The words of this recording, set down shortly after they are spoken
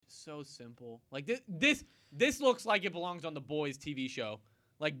so simple. Like this looks like it belongs on the Boys TV show.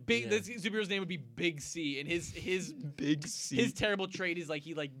 Like this superhero's name would be Big C, and his Big C. His terrible trait is like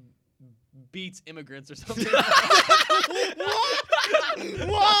he beats immigrants or something.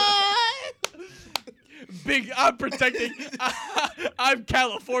 What? Big. I'm protecting. I'm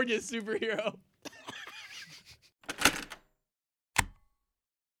California's superhero.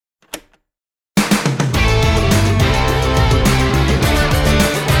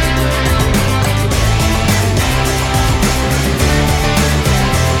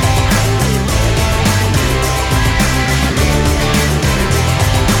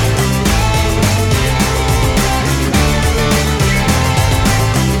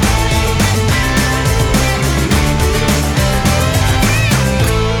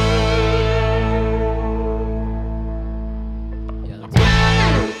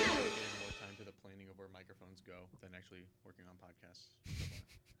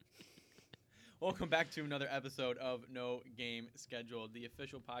 Welcome back to another episode of No Game Scheduled, the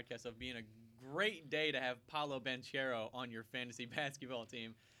official podcast of being a great day to have Paolo Banchero on your fantasy basketball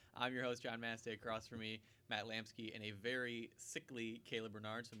team. I'm your host, John Mastay. Across from me, Matt Lamsky, and a very sickly Caleb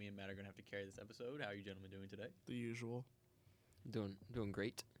Bernard. So me and Matt are going to have to carry this episode. How are you gentlemen doing today? The usual. Doing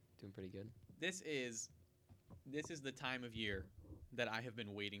great. Doing pretty good. This is the time of year that I have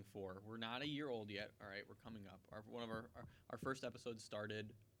been waiting for. We're not a year old yet. All right, we're coming up. One of our first episodes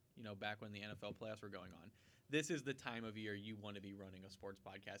started, back when the NFL playoffs were going on. This is the time of year you want to be running a sports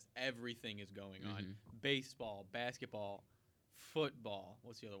podcast. Everything is going on. Baseball, basketball, football.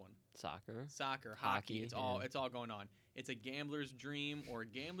 What's the other one? Soccer, hockey. It's all going on. It's a gambler's dream or a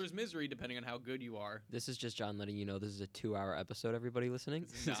gambler's misery, depending on how good you are. This is just John letting you know this is a 2-hour episode, everybody listening.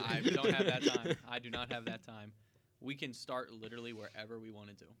 No, I don't have that time. I do not have that time. We can start literally wherever we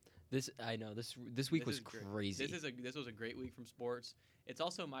wanted to. This week was crazy. This was a great week from sports. It's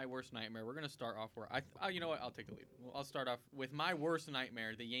also my worst nightmare. We're gonna start off where you know what? I'll take the lead. I'll start off with my worst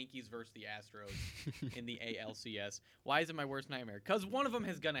nightmare: the Yankees versus the Astros in the ALCS. Why is it my worst nightmare? Because one of them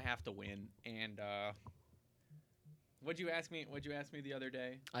is gonna have to win. And what'd you ask me the other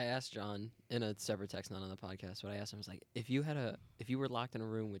day? I asked John in a separate text, not on the podcast. But I asked him, I was like, if you were locked in a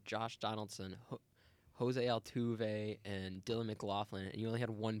room with Josh Donaldson, Jose Altuve, and Dylan McLaughlin, and you only had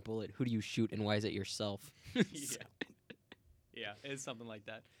one bullet, who do you shoot, and why is it yourself? Yeah, it's something like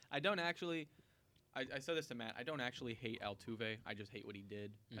that. I don't actually. I said this to Matt. I don't actually hate Altuve. I just hate what he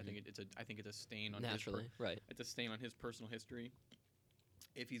did. Mm-hmm. I think it's a stain on right. It's a stain on his personal history.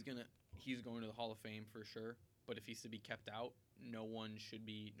 If he's going to the Hall of Fame for sure. But if he's to be kept out, no one should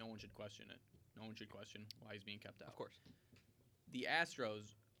question it. No one should question why he's being kept out. Of course. The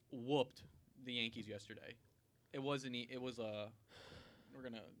Astros whooped the Yankees yesterday. It was we're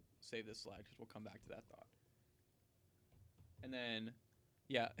gonna save this slide because we'll come back to that thought. And then,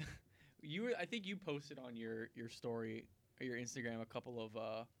 yeah, I think you posted on your story or your Instagram a couple of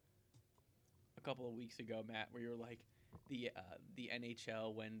weeks ago, Matt, where you're like the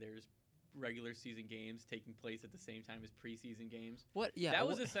NHL when there's regular season games taking place at the same time as preseason games. What? Yeah, that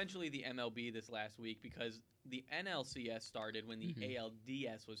was essentially the MLB this last week because the NLCS started when the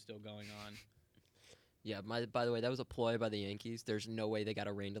ALDS was still going on. Yeah, by the way, that was a ploy by the Yankees. There's no way they got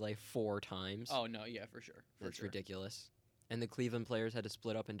a rain delay 4 times. Oh, no, yeah, for sure. That's ridiculous. And the Cleveland players had to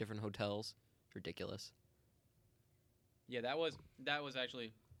split up in different hotels. Ridiculous. Yeah, that was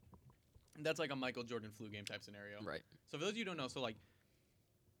actually, that's like a Michael Jordan flu game type scenario. Right. So for those of you who don't know, so like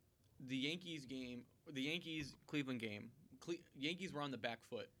the Yankees-Cleveland game, Yankees were on the back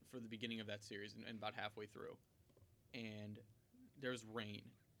foot for the beginning of that series and about halfway through. And there's rain.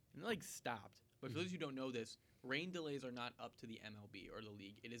 And it stopped. But for those of you who don't know this, rain delays are not up to the MLB or the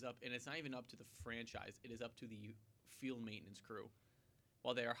league. It is up, and it's not even up to the franchise. It is up to the field maintenance crew.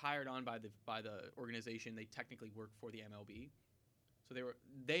 While they are hired on by the organization, they technically work for the MLB. So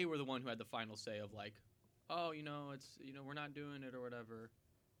they were the one who had the final say of we're not doing it or whatever,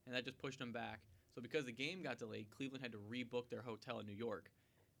 and that just pushed them back. So because the game got delayed, Cleveland had to rebook their hotel in New York,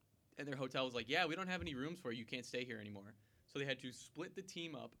 and their hotel was like, yeah, we don't have any rooms for you. You can't stay here anymore. So they had to split the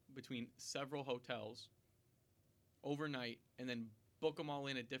team up between several hotels overnight and then book them all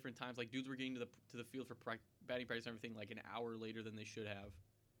in at different times. Like, dudes were getting to the field for batting practice and everything an hour later than they should have.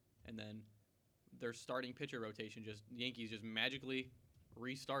 And then their starting pitcher rotation the Yankees just magically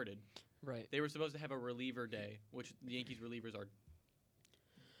restarted. Right. They were supposed to have a reliever day, which the Yankees relievers are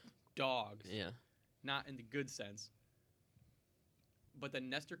dogs. Yeah. Not in the good sense. But then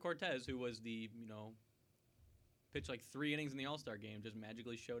Nestor Cortez, who was pitched 3 innings in the All-Star game, just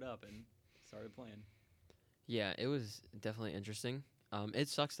magically showed up and started playing. Yeah, it was definitely interesting. It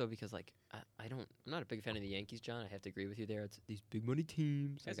sucks though because like I'm not a big fan of the Yankees, John. I have to agree with you there. It's these big money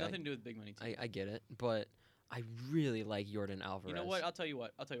teams. It has Like, nothing to do with big money teams. I get it, but I really like Jordan Alvarez. You know what? I'll tell you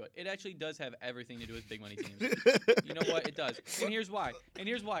what. It actually does have everything to do with big money teams. You know what? It does. And here's why. And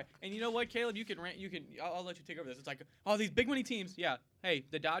you know what, Caleb? You can rant. I'll let you take over this. It's like, oh, these big money teams. Yeah. Hey,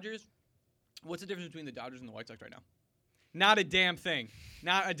 the Dodgers. What's the difference between the Dodgers and the White Sox right now? Not a damn thing.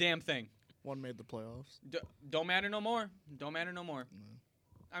 Not a damn thing. One made the playoffs. Don't matter no more. Don't matter no more. No.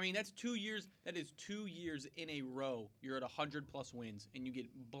 I mean, that's 2 years. That is 2 years in a row. You're at 100+ wins, and you get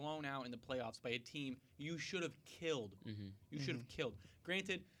blown out in the playoffs by a team you should have killed. Mm-hmm. You should have killed.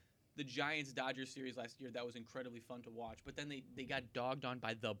 Granted, the Giants-Dodgers series last year, that was incredibly fun to watch. But then they got dogged on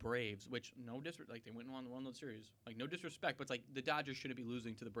by the Braves, which like they went on one of those series. Like, no disrespect, but it's like the Dodgers shouldn't be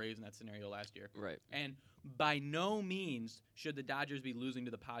losing to the Braves in that scenario last year. Right. And by no means should the Dodgers be losing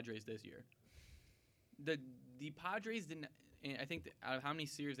to the Padres this year. The Padres didn't. And I think out of how many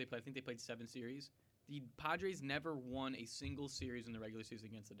series they played, I think they played 7 series. The Padres never won a single series in the regular season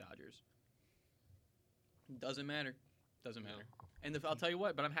against the Dodgers. Doesn't matter. Doesn't matter. And I'll tell you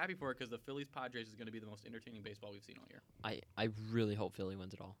what, but I'm happy for it because the Phillies-Padres is going to be the most entertaining baseball we've seen all year. I really hope Philly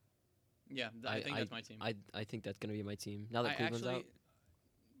wins it all. Yeah, I think that's my team. I think that's going to be my team. Now that Cleveland's out.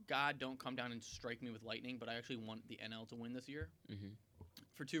 God, don't come down and strike me with lightning, but I actually want the NL to win this year. Mm-hmm.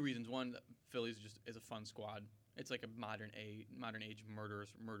 For 2 reasons. One, Phillies is a fun squad. It's like a modern age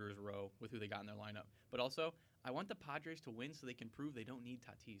murderers row with who they got in their lineup. But also, I want the Padres to win so they can prove they don't need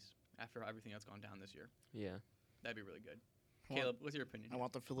Tatis after everything that's gone down this year. Yeah. That'd be really good. Caleb, what's your opinion? I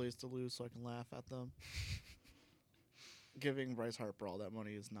want the Phillies to lose so I can laugh at them. Giving Bryce Harper all that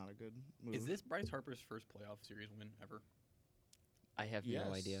money is not a good move. Is this Bryce Harper's first playoff series win ever? I have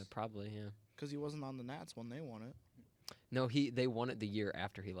no idea. Probably, yeah. Because he wasn't on the Nats when they won it. No, they won it the year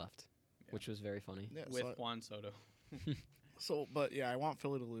after he left, which was very funny. Yeah, With Juan Soto. But yeah, I want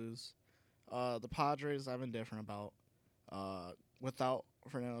Philly to lose. The Padres, I'm indifferent about. Without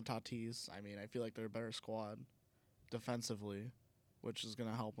Fernando Tatis, I mean, I feel like they're a better squad defensively, which is going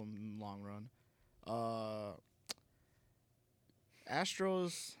to help them in the long run.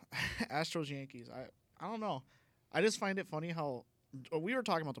 Astros, Yankees. I don't know. I just find it funny how we were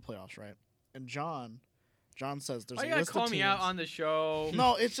talking about the playoffs, right? And John says there's a list of teams. You gotta call me out on the show.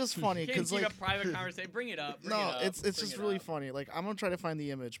 No, it's just funny because like a private conversation. Bring it up. It's just really funny. Like, I'm gonna try to find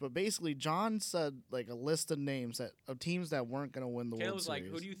the image, but basically John said like a list of names of teams that weren't gonna win the World Series. Caleb was like,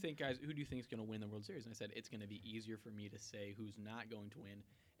 "Who do you think is gonna win the World Series?" And I said, "It's gonna be easier for me to say who's not going to win."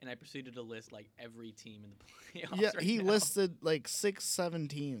 And I proceeded to list like every team in the playoffs. Yeah, right he now. listed like 6-7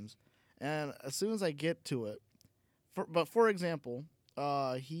 teams, and as soon as I get to it, for example,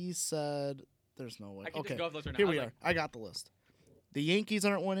 he said. There's no way. I can Okay, just go off those right now. here we are. I got the list. The Yankees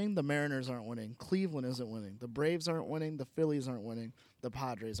aren't winning. The Mariners aren't winning. Cleveland isn't winning. The Braves aren't winning. The Phillies aren't winning. The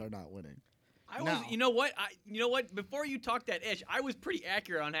Padres are not winning. You know what? Before you talk that ish, I was pretty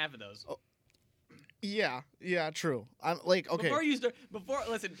accurate on half of those. Oh, yeah, true. I'm like, okay.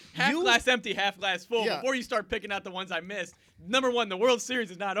 Listen, half glass empty, half glass full. Yeah. Before you start picking out the ones I missed, number one, the World Series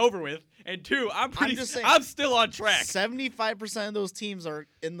is not over with, and two, I'm still on track. 75% of those teams are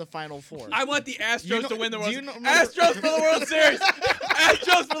in the Final Four. I want the Astros to win the World Series. Astros for the World Series.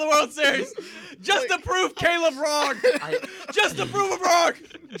 Astros for the World Series. Just to prove Caleb wrong. Just to prove him wrong.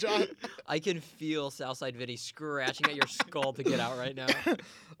 John. I can feel Southside Vinny scratching at your skull to get out right now.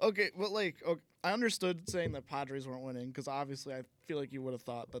 Okay, but I understood saying that Padres weren't winning because obviously I feel like you would have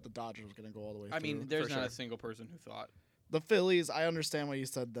thought that the Dodgers was going to go all the way through. I mean, there's not a single person who thought. The Phillies, I understand why you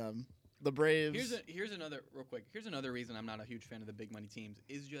said them. The Braves. Here's another real quick. Here's another reason I'm not a huge fan of the big money teams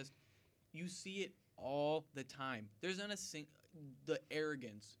is just you see it all the time. There's not the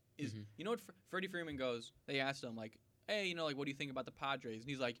arrogance is. Mm-hmm. You know what Freddie Freeman goes? They asked him like, hey, what do you think about the Padres? And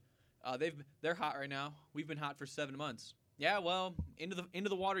he's like, they're hot right now. We've been hot for 7 months. Yeah, well, into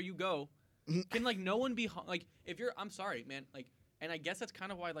the water you go. Can no one be if you're? I'm sorry, man. And I guess that's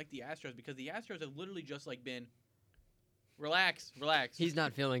kind of why I like the Astros because the Astros have literally just been. Relax. He's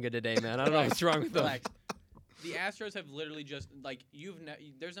not feeling good today, man. I don't know what's wrong with him. Relax. The Astros have literally just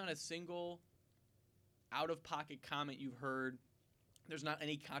there's not a single out of pocket comment you've heard. There's not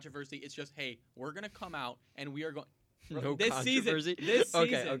any controversy. It's just, hey, we're gonna come out and we are going. No this controversy. This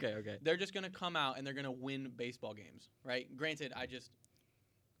season. Okay. They're just gonna come out and they're gonna win baseball games, right? Granted,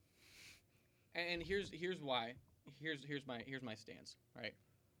 and here's why. Here's my stance, right?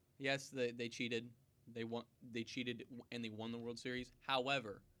 Yes, they cheated. They cheated and they won the World Series.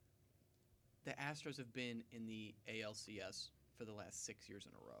 However, the Astros have been in the ALCS for the last 6 years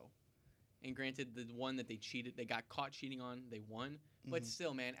in a row. And granted, the one that they got caught cheating on, they won. But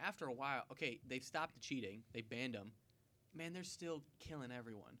still, man, after a while, okay, they've stopped the cheating. They banned them. man, they're still killing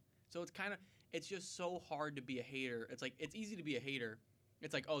everyone. So it's just so hard to be a hater. It's like it's easy to be a hater.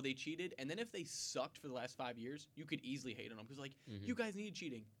 It's like, oh, they cheated, and then if they sucked for the last 5 years, you could easily hate on them because like you guys need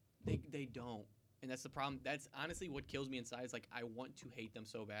cheating. They don't, and that's the problem. That's honestly what kills me inside. Is like I want to hate them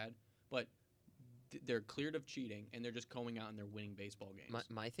so bad, but they're cleared of cheating, and they're just going out and they're winning baseball games.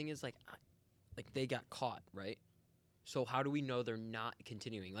 My thing is like they got caught, right? So how do we know they're not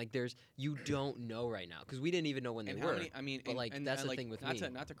continuing? Like you don't know right now because we didn't even know when they were. But that's the thing with me.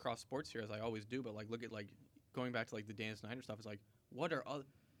 Not to cross sports here as I always do, but like look at like going back to like the Dan Snyder stuff. It's like what are other.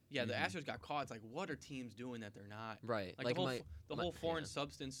 Yeah, the Astros got caught. It's like, what are teams doing that they're not? Right. Like the whole foreign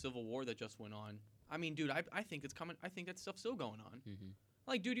substance civil war that just went on. I mean, dude, I think it's coming. I think that stuff's still going on.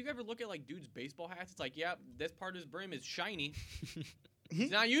 Like, dude, you ever look at like dudes' baseball hats? It's like, yeah, this part of his brim is shiny.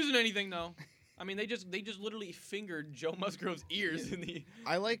 He's not using anything though. I mean, they just literally fingered Joe Musgrove's ears in the.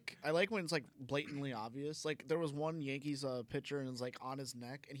 I like when it's like blatantly obvious. Like there was one Yankees pitcher and it's like on his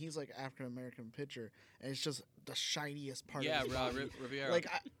neck, and he's like African American pitcher, and it's just the shiniest part. of his body. Riviera. Like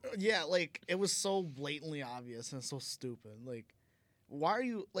like it was so blatantly obvious and so stupid. Like, why are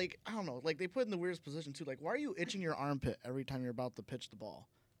you like I don't know? Like they put in the weirdest position too. Like why are you itching your armpit every time you're about to pitch the ball?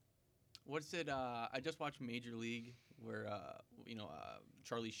 What's it? I just watched Major League where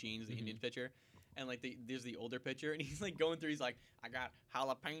Charlie Sheen's the Indians pitcher. And like there's the older pitcher, and he's like going through. He's like, I got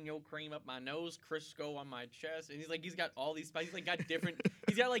jalapeno cream up my nose, Crisco on my chest, and he's got all these spices. He's like got different.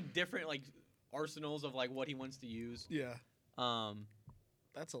 He's got like different like arsenals of like what he wants to use. Yeah.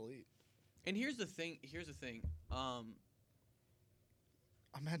 That's elite. And here's the thing.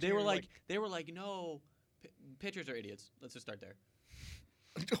 Imagine they were like no, pitchers are idiots. Let's just start there.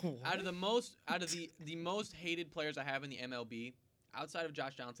 Out of the most hated players I have in the MLB. Outside of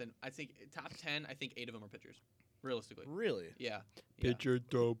Josh Johnson, I think top 10, I think 8 of them are pitchers. Realistically. Really? Yeah. Pitcher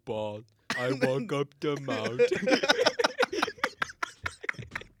throw ball. I walk up the mound.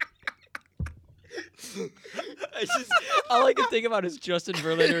 All I can think about is Justin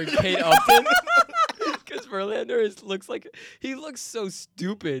Verlander and Kate Upton. Because Verlander looks so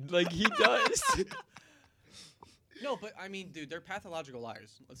stupid. Like he does. No, but I mean, dude, they're pathological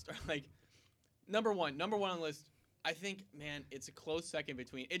liars. Let's start like number one on the list. I think, man, it's a close second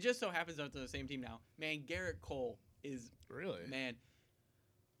between. It just so happens that they're the same team now. Man, Garrett Cole is really. Man,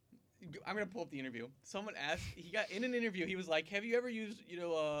 I'm gonna pull up the interview. Someone asked. He got in an interview. He was like, "Have you ever used,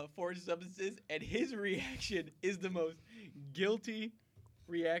 foreign substances?" And his reaction is the most guilty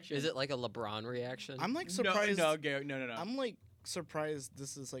reaction. Is it like a LeBron reaction? I'm like surprised. No, Garrett, no. I'm like surprised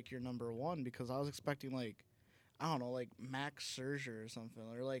this is like your number one because I was expecting like. I don't know, like Max Scherzer or something,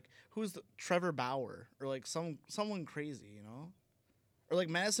 or like Trevor Bauer, or like someone crazy, or like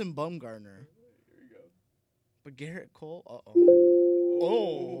Madison Bumgarner. Here you go. But Garrett Cole,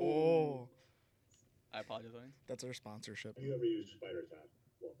 Oh. I apologize, Lance. That's our sponsorship. Have you ever used spider tap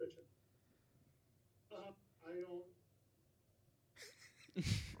while pitching? I don't know.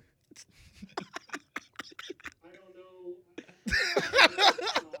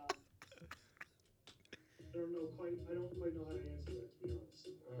 I don't quite know how to answer that, to be honest.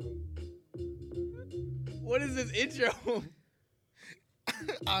 What is this intro?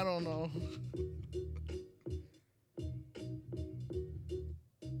 I don't know.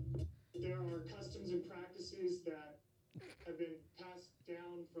 There are customs and practices that have been passed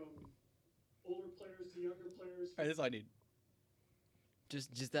down from older players to younger players. All right, this is all I need.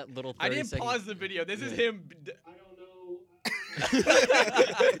 Just that little 30 I didn't second. pause the video. This is him. I don't know.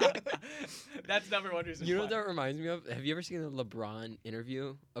 That's number one reason. You know what that reminds me of? Have you ever seen the LeBron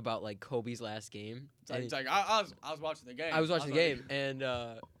interview about like Kobe's last game? It's like I was watching the game. I was watching the game, and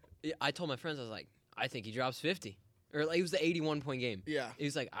I told my friends, I was like, I think he drops 50, or like it was the 81-point game. Yeah. He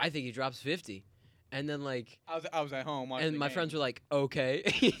was like, I think he drops 50, and then like I was at home watching and the my game. friends were like, okay,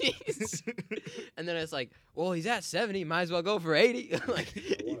 and then it's like, well, he's at 70, might as well go for 80. Like, I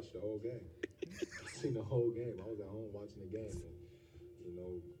watched the whole game. I seen the whole game. I was at home watching the game, and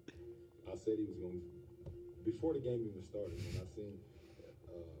I said he was going to, before the game even started, when I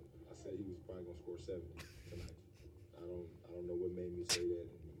said he was probably going to score 70 tonight. I don't know what made me say that.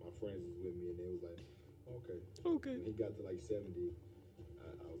 And my friends was with me, and they was like, okay. Okay. When he got to like 70,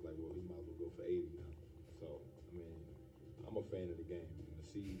 I was like, well, he might as well go for 80 now. So, I mean, I'm a fan of the game. And to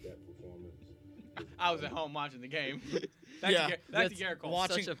see that performance. I was at home watching the game. That's Garrett Cole.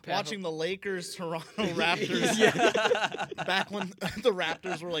 Watching the Lakers Toronto Raptors. Back when the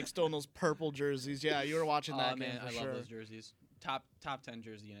Raptors were like still in those purple jerseys. Yeah, you were watching that game. Man, for I sure. love those jerseys. Top 10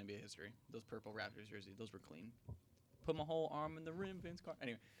 jersey in NBA history. Those purple Raptors jerseys. Those were clean. Put my whole arm in the rim, Vince Carter.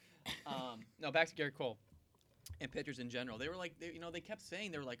 Anyway, no, back to Garrett Cole. and pitchers in general. They were like, they kept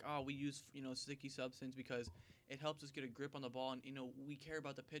saying, they were like, oh, we use, sticky substance because it helps us get a grip on the ball, and we care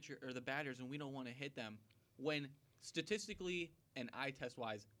about the pitcher or the batters, and we don't want to hit them. When statistically and eye test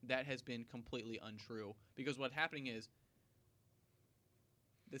wise, that has been completely untrue. Because what's happening is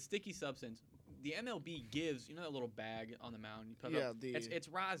the sticky substance, the MLB gives, that little bag on the mound. You put up, it's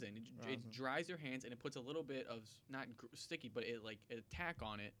rosin. It dries your hands, and it puts a little bit of not sticky, but it tack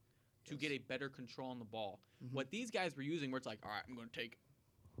on it to get a better control on the ball. Mm-hmm. What these guys were using, where it's like, all right, I'm going to take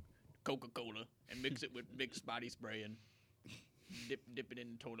Coca-Cola and mix it with big spotty spray and dip it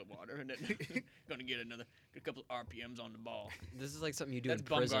in toilet water, and then going to get a couple of RPMs on the ball. This is like something you do That's in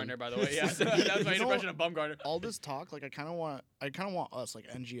prison. Bumgarner, by the way. Yeah, that was my impression of Bumgarner. All this talk, like I kind of want us, like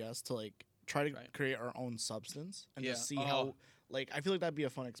NGS, to like try to create our own substance and just see how. Like I feel like that'd be a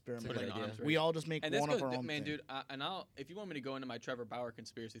fun experiment. It's a good idea. We all just make one of our own. Man, dude, if you want me to go into my Trevor Bauer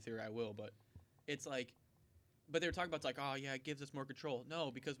conspiracy theory, I will. But it's like, but they were talking about, it's like, oh yeah, it gives us more control.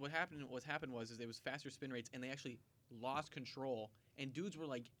 No, because what happened was there was faster spin rates, and they actually lost control. And dudes were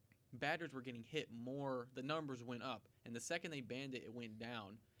like, batters were getting hit more. The numbers went up, and the second they banned it, it went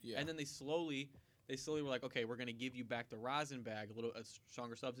down. Yeah. And then they slowly were like, okay, we're gonna give you back the rosin bag, a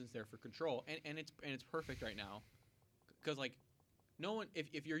stronger substance there for control, and it's perfect right now, because like. No one,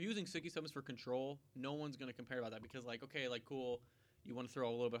 if you're using sticky substance for control, no one's gonna compare about that, because like, okay, like cool, you want to throw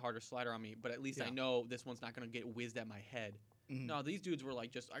a little bit harder slider on me, but at least I know this one's not gonna get whizzed at my head. Mm-hmm. No, these dudes were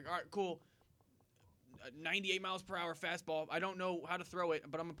like, just like, all right, cool, 98 miles per hour fastball. I don't know how to throw it,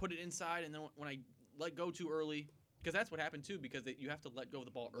 but I'm gonna put it inside, and then when I let go too early, because that's what happened too, because you have to let go of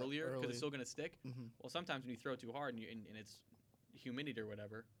the ball earlier because it's still gonna stick. Mm-hmm. Well, sometimes when you throw too hard and it's humidity or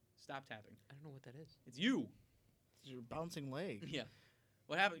whatever, stop tapping. I don't know what that is. It's you. Your bouncing leg. Yeah.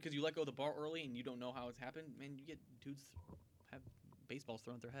 What happened? Because you let go of the ball early and you don't know how it's happened. Man, you get dudes have baseballs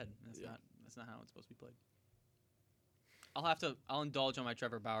thrown at their head. That's not how it's supposed to be played. I'll indulge on my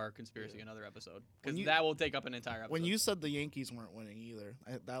Trevor Bauer conspiracy another episode, because that will take up an entire episode. When you said the Yankees weren't winning either,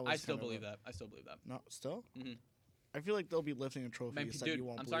 I still believe that. No, still. Mm-hmm. I feel like they'll be lifting a trophy. Man, dude, you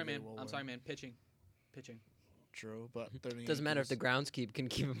won't I'm sorry, man. Pitching. True, but doesn't matter if the groundskeeper can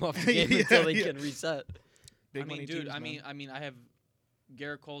keep them off the game until they can reset. Big dude. Teams, I mean, I have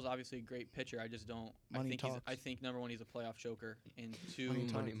Garrett Cole's obviously a great pitcher. I just don't. I think number one, he's a playoff choker, and two,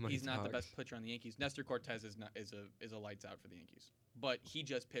 he's not the best pitcher on the Yankees. Nestor Cortez is a lights out for the Yankees, but he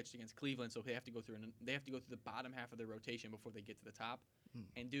just pitched against Cleveland, so they have to go through the bottom half of their rotation before they get to the top.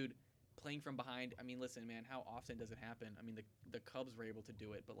 And dude, playing from behind. I mean, listen, man, how often does it happen? I mean, the Cubs were able to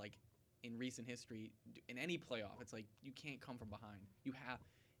do it, but like in recent history, in any playoff, it's like you can't come from behind. You have.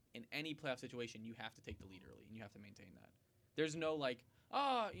 In any playoff situation, you have to take the lead early, and you have to maintain that. There's no like,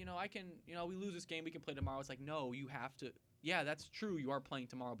 I can, we lose this game, we can play tomorrow. It's like, no, you have to. Yeah, that's true. You are playing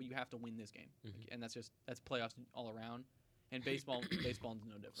tomorrow, but you have to win this game, and that's playoffs all around. And baseball is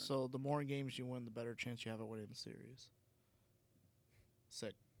no different. So the more games you win, the better chance you have at winning the series.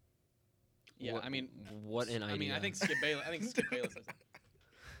 Sick. Yeah, what an idea. I mean, I think Skip Bayless says that.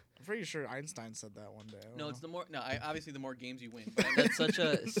 I'm pretty sure Einstein said that one day. Obviously the more games you win. That's such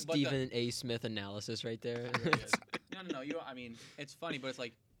a Stephen A. Smith analysis right there. No. It's funny, but it's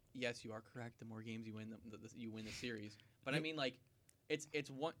like, yes, you are correct. The more games you win, you win the series. But I mean, like, there's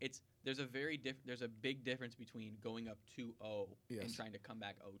a big difference between going up 2-0 and trying to come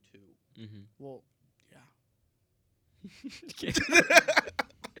back 0-2. Mm-hmm. Well, yeah.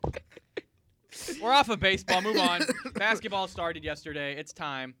 We're off of baseball. Move on. Basketball started yesterday. It's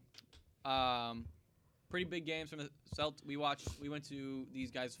time. Pretty big games from the Celtics. We went to, these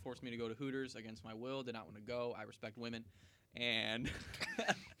guys forced me to go to Hooters against my will. Did not want to go. I respect women. And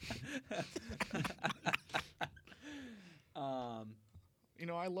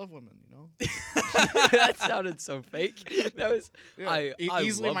I love women, That sounded so fake. That was I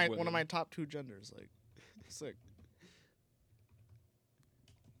easily love one of my top two genders, like sick.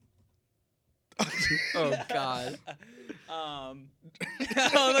 Oh God. I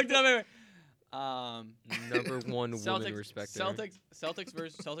looked it up. Number one woman respecter. Celtics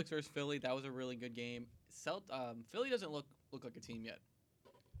versus Philly. That was a really good game. Philly doesn't look like a team yet.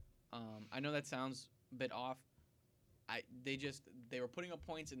 I know that sounds a bit off. They were putting up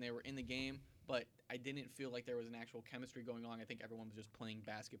points and they were in the game, but I didn't feel like there was an actual chemistry going on. I think everyone was just playing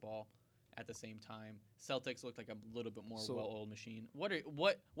basketball at the same time. Celtics looked like a little bit more well-oiled machine. What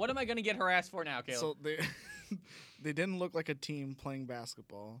am I going to get harassed for now, Caleb? So they didn't look like a team playing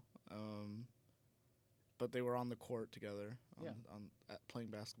basketball, but they were on the court together playing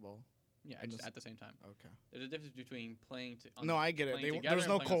basketball. Yeah, just at the same time. Okay. There's a difference between playing. I get it. There's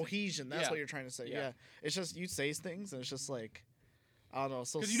no cohesion. That's what you're trying to say. Yeah. It's just you say things, and it's just like, I don't know.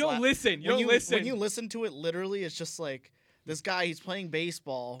 So Because you don't listen. You when don't listen. When you listen to it, literally, it's just like this guy. He's playing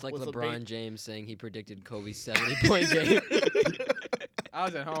baseball. It's like with LeBron James saying he predicted Kobe's 70-point game. I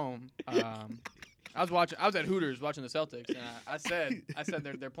was at home. I was at Hooters watching the Celtics, and I said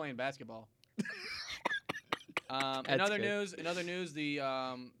they're playing basketball. In other news,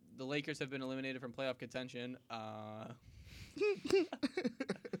 the Lakers have been eliminated from playoff contention.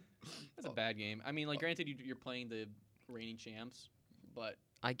 That's a bad game. I mean, like, granted, you're playing the reigning champs, but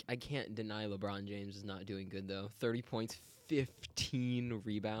I can't deny LeBron James is not doing good though. 30 points, 15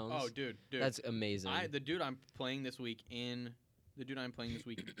 rebounds. oh, dude, That's amazing. the dude I'm playing this week in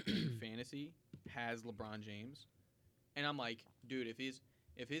fantasy has LeBron James, and I'm like, dude, if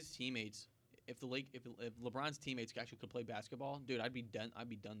his teammates, if LeBron's teammates actually could play basketball, dude, I'd be done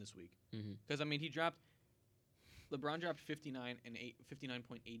this week. Because I mean, LeBron dropped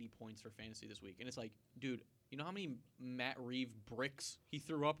 59.80 points for fantasy this week, and it's like, dude, you know how many Matt Reeve bricks he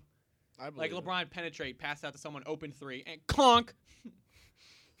threw up? I believe Like it. LeBron penetrate, passed out to someone, open three, and clonk.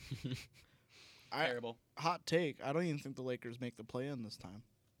 Terrible. Hot take. I don't even think the Lakers make the play-in this time,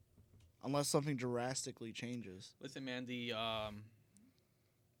 unless something drastically changes. Listen, man,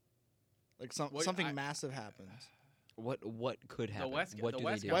 Like What- something massive happens. What could happen? West- what the do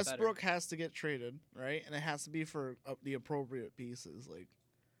West they got do? better. Westbrook has to get traded, right? And it has to be for the appropriate pieces. Like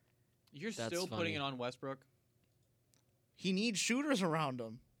You're That's still funny. putting it on Westbrook. he needs shooters around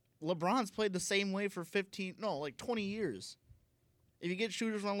him. LeBron's played the same way for 20 years. If you get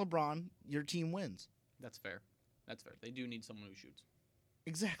shooters on LeBron, your team wins. That's fair. They do need someone who shoots.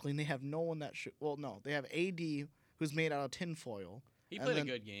 Exactly, and they have no one that shoot. Well, no, they have AD who's made out of tinfoil. He And played then-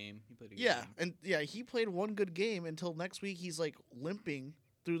 a good game. He played one good game until next week. He's like limping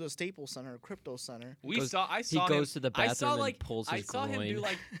through the Staples Center, Crypto Center. He Saw goes him, to the I bathroom saw, and like, pulls I his saw him do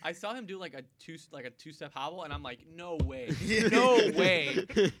groin. like a two-step hobble, and I'm like, no way, Yeah. no way.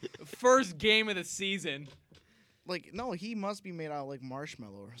 First game of the season. Like, no, he must be made out of like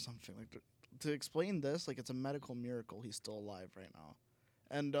marshmallow or something. Like to explain this, like it's a medical miracle he's still alive right now.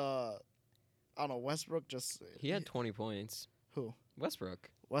 And I don't know, Westbrook just He had 20 points. who? Westbrook.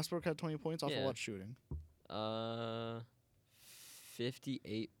 Westbrook had 20 points off of Yeah. what shooting?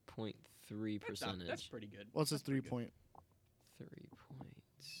 58.3 percentage. That's pretty good. What's his That's pretty 3-point? 3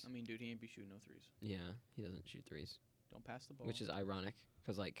 points. I mean, dude, he ain't be shooting no threes. Yeah, he doesn't shoot threes, Don't pass the ball. which is ironic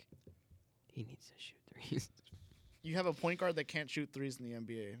because like he needs to shoot threes. You have a point guard that can't shoot threes in the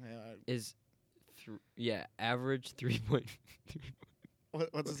NBA. Is average 3.3.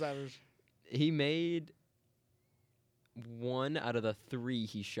 What's his average? He made 1 out of the 3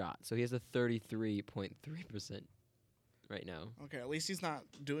 he shot, so he has a 33.3% right now. Okay, at least he's not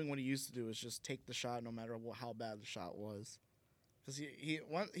doing what he used to do. Is just take the shot no matter how bad the shot was. Because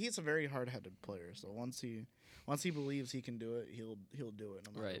he's a very hard-headed player. So once he believes he can do it, he'll do it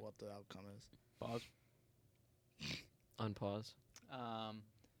no matter Right. what the outcome is. Pause. Unpause.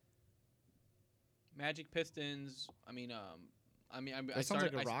 Magic Pistons. I That sounds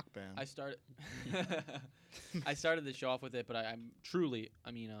like a rock band. I started. I started the show off with it, but I'm truly.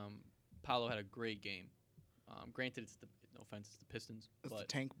 Paolo had a great game. Granted, no offense, it's the Pistons, It's the but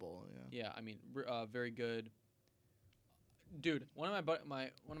tank bowl, yeah. very good. Dude, one of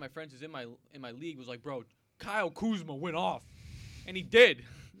my friends who's in my league was like, bro, Kyle Kuzma went off, and he did.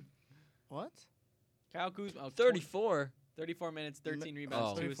 What? Kyle Kuzma, 34. 34 minutes, 13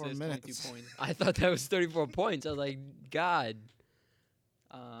 rebounds, 2 34 assists, minutes. 22 points. I thought that was 34 points. I was like, God.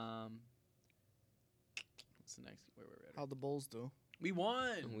 What's the next? Where we're at? How'd the Bulls do? We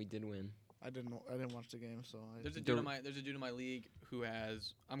won. And we did win. I didn't watch the game, so There's a dude in my league who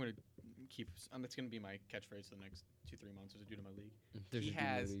has. I'm gonna keep. It's gonna be my catchphrase for the next 2-3 months. There's a dude in my league. There's He a dude in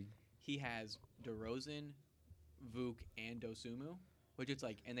my has- league. He has DeRozan, Vuk, and Dosumu, which it's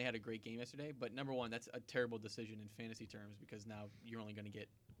like, and they had a great game yesterday. But number one, that's a terrible decision in fantasy terms because now you're only gonna get.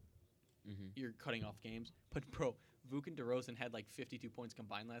 You're cutting off games. But bro, Vuk and DeRozan had like 52 points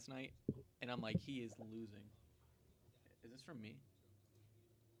combined last night, and I'm like, he is losing. Is this from me?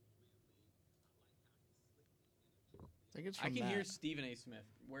 I think it's I from can Matt. hear Stephen A. Smith.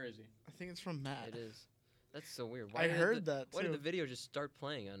 Where is he? I think it's from Matt. It is. That's so weird. I did heard that Why did too. the video just start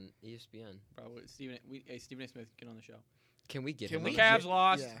playing on E ESPN? Probably Stephen. Stephen A. Smith, get on the show. Can we get Can him? we on The Cavs the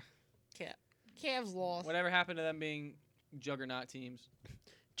lost. Yeah. Cavs lost. Whatever happened to them being juggernaut teams?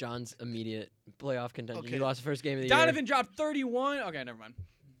 John's immediate playoff contention. Okay. He lost the first game of the Donovan dropped 31. Okay, never mind.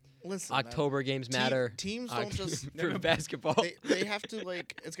 Listen, year. October games matter. Teams don't just for basketball. they have to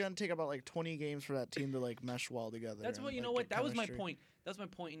like. It's gonna take about like 20 games for that team to like mesh well together. That's what and, you like, know. What get that was my chemistry. point. That's my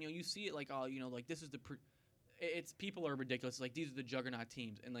point. And you see it like, oh, like this is the. it's people are ridiculous. Like these are the juggernaut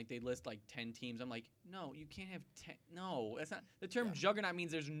teams, and like they list like 10 teams. I'm like, no, you can't have 10. No, that's not the term. Juggernaut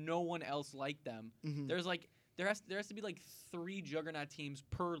means there's no one else like them. Mhm. There's like there has to be like 3 juggernaut teams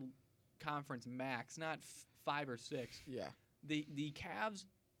per conference max, not 5 or 6. Yeah. The Cavs,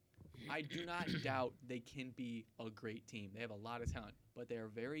 I do not doubt they can be a great team. They have a lot of talent, but they are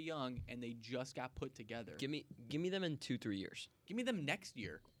very young and they just got put together. Give me them in 2-3 years. Give me them next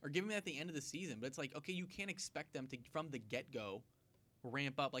year, or give me at the end of the season. But it's like, okay, you can't expect them to from the get go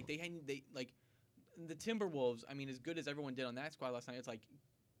ramp up. Like they like the Timberwolves. I mean, as good as everyone did on that squad last night, it's like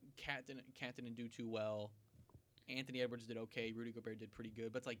Cat didn't do too well. Anthony Edwards did okay. Rudy Gobert did pretty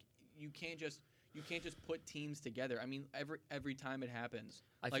good. But it's like you can't just put teams together. I mean, every time it happens.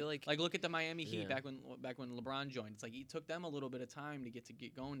 I feel like look at the Miami Heat Yeah. back when LeBron joined. It's like it took them a little bit of time to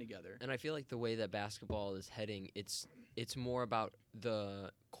get going together. And I feel like the way that basketball is heading, it's more about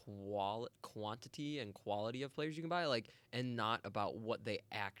the quantity and quality of players you can buy, like, and not about what they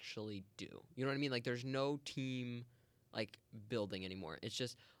actually do. You know what I mean? Like, there's no team like building anymore. It's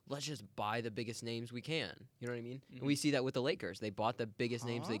just let's just buy the biggest names we can. You know what I mean? Mhm. And we see that with the Lakers. They bought the biggest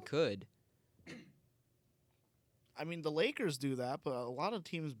names they could. I mean, the Lakers do that, but a lot of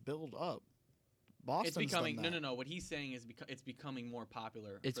teams build up. Boston's It's becoming done that. no. What he's saying is it's becoming more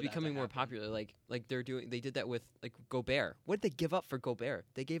popular. It's for that to becoming more happen. popular. Like they did that with like Gobert. What did they give up for Gobert?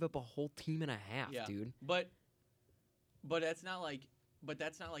 They gave up a whole team and a half, Yeah. dude. But that's not like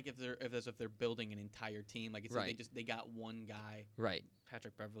if they're building an entire team. Like it's like Right. they got one guy. Right.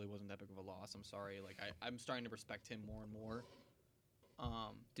 Patrick Beverley wasn't that big of a loss. I'm sorry. Like I'm starting to respect him more and more.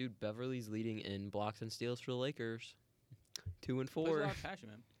 Dude, Beverly's leading in blocks and steals for the Lakers. 2 and Plays a 4. lot of passion,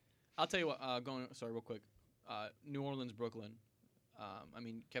 man. I'll tell you what. Real quick. New Orleans, Brooklyn. I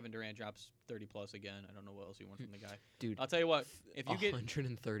mean, Kevin Durant drops 30 plus again. I don't know what else you want from the guy. Dude, I'll tell you what. If you get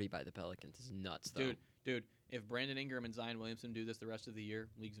 130 by the Pelicans is nuts, though. dude, if Brandon Ingram and Zion Williamson do this the rest of the year,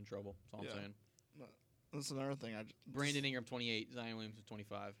 league's in trouble. That's all Yeah. I'm saying. That's another thing. Brandon Ingram 28, Zion Williamson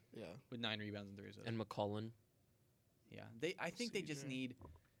 25 Yeah. with 9 rebounds and 3 assists. And McCullen. Yeah, I think they just CJ. need.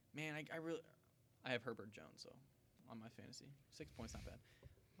 Man, I have Herbert Jones so on my fantasy. 6 points, not bad.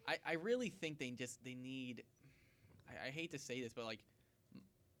 I really think they need. I hate to say this, but like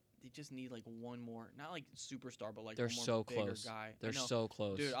they just need like one more, not like superstar, but like They're one more so bigger close. guy. I They're know. so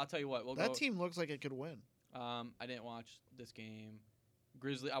close. Dude, I'll tell you what. That team looks like it could win. I didn't watch this game.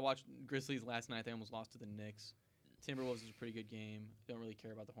 I watched Grizzlies last night. They almost lost to the Knicks. Timberwolves is a pretty good game. Don't really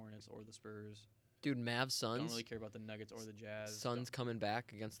care about the Hornets or the Spurs. Dude, Mavs Don't Suns. really care about the Nuggets or the Jazz. Suns coming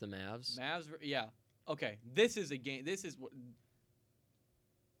back against the Mavs. Mavs, yeah. Okay, this is a game. This is what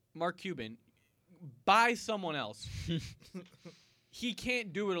Mark Cuban, buy someone else. He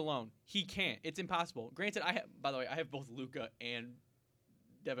can't do it alone. He can't. It's impossible. Granted, by the way, I have both Luka and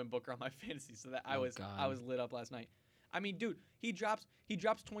Devin Booker on my fantasy, so that I was lit up last night. I mean, dude, he drops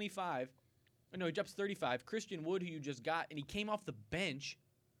 25. No, he drops 35. Christian Wood, who you just got, and he came off the bench.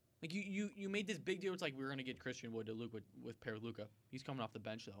 Like you made this big deal. It's like we're gonna get Christian Wood to Luka with pair with Luka. He's coming off the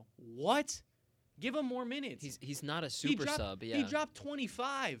bench though. What? Give him more minutes. He's not a super sub. Yeah. He dropped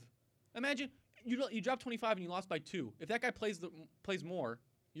 25. Imagine you dropped 25 and you lost by 2. If that guy plays more,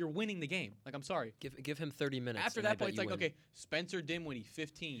 you're winning the game. Like, I'm sorry. Give him 30 minutes. After and I that bet point, it's you like, win. okay, Spencer Dinwiddie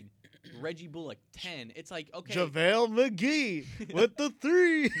 15, Reggie Bullock 10. It's like, okay, JaVale McGee with the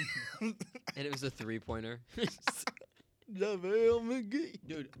 3. And it was a 3-pointer. JaVale McGee.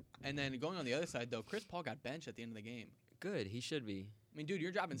 dude. And then going on the other side though, Chris Paul got benched at the end of the game. Good. He should be. I mean, dude,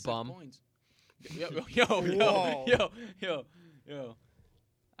 you're dropping 6 Bum. points. Yo.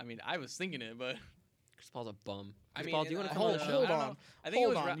 I mean, I was thinking it, but Chris Paul's a bum. I Chris mean, Paul, do you want to come I on don't the know. show? Hold I don't on. know. I think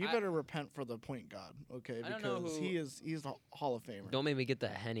Hold it was on. You better repent for the point guard, okay? I don't know Because who- he's the Hall of Famer. Don't make me get the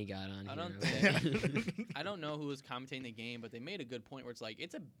Henny God on I here. don't okay? I don't know who was commentating the game, but they made a good point where it's like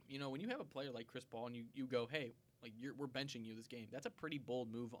when you have a player like Chris Paul and you go, hey, like we're benching you this game. That's a pretty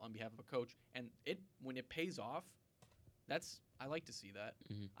bold move on behalf of a coach, and when it pays off, I like to see that.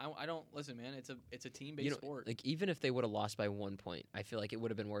 Mhm. I don't listen, man. It's a team based sport. Like even if they would have lost by 1 point, I feel like it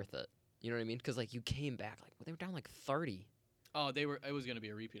would have been worth it. You know what I mean? Because like you came back, like they were down like 30. Oh, it was gonna be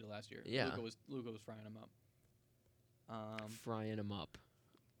a repeat of last year. Yeah. Luka was frying them up. Frying them up.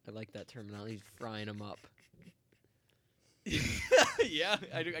 I like that terminology. Frying them up. Yeah,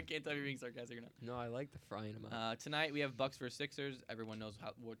 I can't tell if you're being sarcastic or not. No, I like the frying them up. Tonight we have Bucks versus Sixers. Everyone knows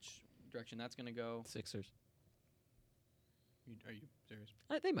which direction that's gonna go. Sixers. Are you serious?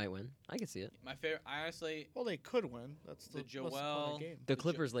 They might win. I can see it. My favorite, I honestly, Well, they could win. That's the The what's the point of Joel- the game. The Jo-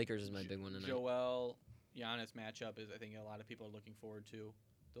 Clippers Lakers is my big one tonight. Joel Giannis matchup is I think a lot of people are looking forward to.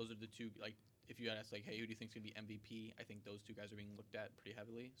 Those are the two, like, if you ask like, hey, who do you think's gonna be MVP? I think those two guys are being looked at pretty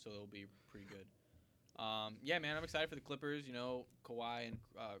heavily, so it'll be pretty good. Yeah, man, I'm excited for the Clippers. You know, Kawhi and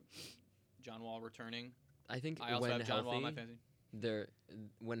John Wall returning. I think I also when have John Wall in my healthy, fantasy.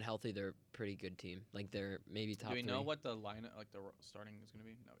 when healthy, they're a pretty good team. Like they're maybe top Do we 3. know what the lineup, like the starting is going to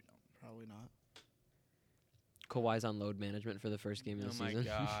be? No, we don't. Probably not. Kawhi's on load management for the first game of the Oh my season.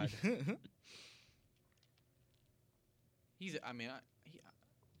 God.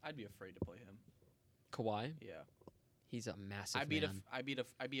 I'd be afraid to play him. Kawhi, Yeah. he's a massive I'd be man. I'd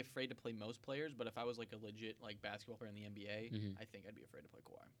be afraid to play most players, but if I was like a legit like basketball player in the NBA, Mhm. I think I'd be afraid to play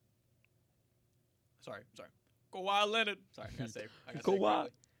Kawhi. Sorry. Kawhi Leonard. Sorry, I gotta say it Kawhi.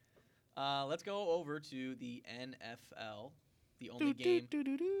 correctly. Let's go over to the NFL. The only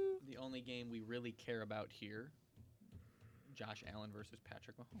game we really care about here. Josh Allen versus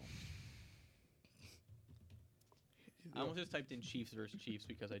Patrick Mahomes. I almost just typed in Chiefs versus Chiefs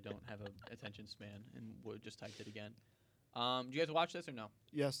because I don't have a attention span and would just typed it again. Do you guys watch this or no?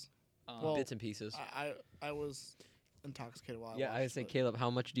 Yes. Well, Bits and pieces. I was intoxicated while Yeah, I I watched say, it. Caleb, how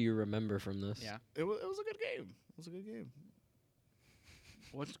much do you remember from this? Yeah. It was a good game. It was a good game.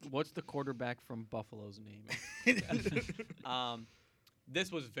 What's the quarterback from Buffalo's name?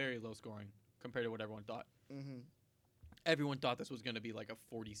 This was very low scoring compared to what everyone thought. Mm-hmm. Everyone thought this was going to be like a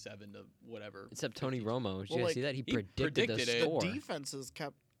 47 to whatever. Except Tony 52. Romo. Did Well, you guys like, see that? He he predicted predicted the it. score. The defenses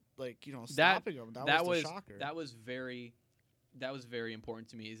kept stopping them. That was the shocker. That was very important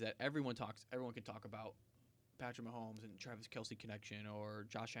to me. Is that everyone can talk about Patrick Mahomes and Travis Kelce connection, or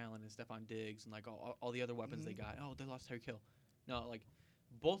Josh Allen and Stephon Diggs, and like all the other weapons they got. Oh, they lost Tyreek Hill. No, like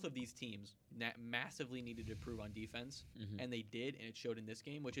both of these teams massively needed to improve on defense, and they did, and it showed in this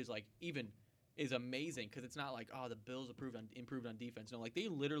game, which is like is amazing because it's not like, oh, the Bills improved on defense. No, like they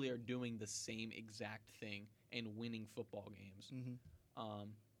literally are doing the same exact thing and winning football games. Mm-hmm.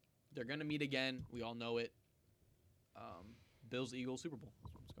 They're gonna meet again. We all know it. Bills Eagles Super Bowl.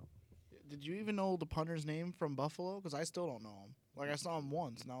 Let's go. Did you even know the punter's name from Buffalo? Because I still don't know him. Like I saw him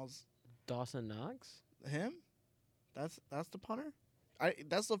once, and I was Dawson Knox? him. That's the punter.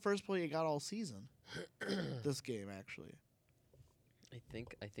 That's the first play he got all season. This game actually. I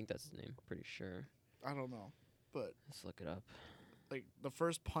think that's his name. Pretty sure. I don't know, but Let's look it up. like the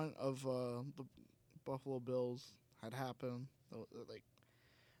first punt of the Buffalo Bills had happened. Like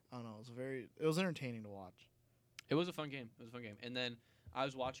I don't know. It was entertaining to watch. It was a fun game. And then I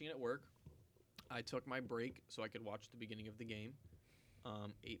was watching it at work. I took my break so I could watch the beginning of the game.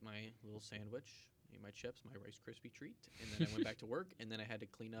 Ate my little sandwich, ate my chips, my Rice Krispie treat, and then I went back to work. And then I had to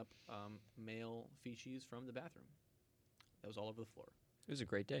clean up male feces from the bathroom. That was all over the floor. It was a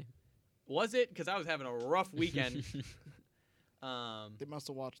great day. Was it? Because I was having a rough weekend. They must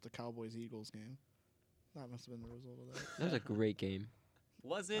have watched the Cowboys-Eagles game. That must have been the result of that. That was a great game.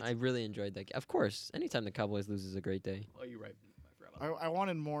 Was it? I really enjoyed that. Of course, anytime the Cowboys lose is a great day. Oh, you're right. I forgot about that. I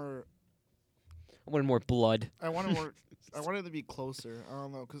wanted more. I wanted more blood. I wanted more. I wanted to be closer. I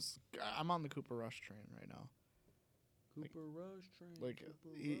don't know, because I'm on the Cooper Rush train right now. Cooper Rush train. Like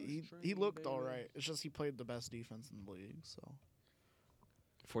Cooper he Rush he train, looked all baby. right. It's just he played the best defense in the league. So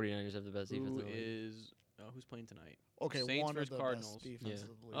 49ers have the best defense in Who the league. is who's playing tonight? okay, Saints one of versus the Cardinals. best defenses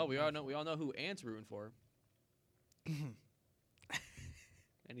Yeah. of the league. Oh, we all know who Ant's rooting for.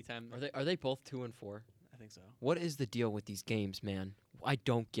 Anytime. Are they both 2-4? I think so. What is the deal with these games, man? I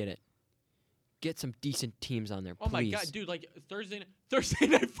don't get it. Get some decent teams on there, Oh my please. God, dude! Like Thursday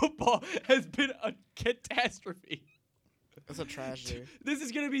night football has been a catastrophe. That's a tragedy. This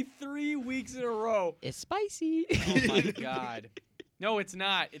is gonna be 3 weeks in a row. It's spicy. Oh my God. No, it's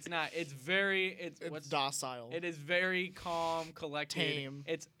not. It's very. It's docile. It is very calm, collected. Tame.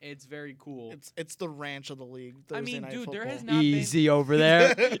 It's very cool. It's the ranch of the league. I Thursday mean, night dude, there football. has not Easy over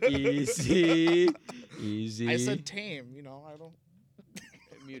there. Easy. Easy. I said tame. You know, I don't.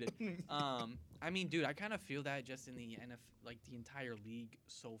 Muted. I mean, dude, I kind of feel that just in the like the entire league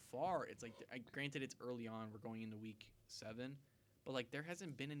so far. It's like, granted, it's early on. We're going into week 7, but like there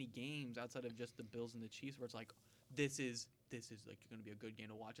hasn't been any games outside of just the Bills and the Chiefs where it's like, this is like going to be a good game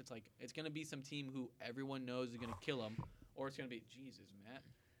to watch. It's like it's going to be some team who everyone knows is going to kill them, or it's going to be Jesus, Matt.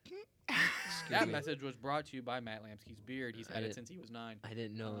 That me. message was brought to you by Matt Lamsky's beard. He's had it since he was 9. I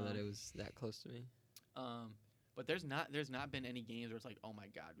didn't know that it was that close to me. But there's not been any games where it's like, oh my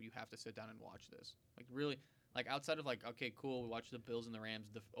God, you have to sit down and watch this. Like really, like outside of like, okay, cool, we watched the Bills and the Rams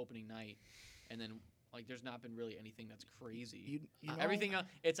the opening night, and then like there's not been really anything that's crazy. You know, Everything else,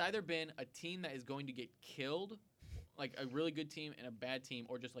 it's either been a team that is going to get killed, like a really good team and a bad team,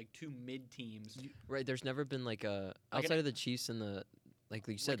 or just like 2 mid teams. Right, there's never been like a Like outside of the Chiefs and the like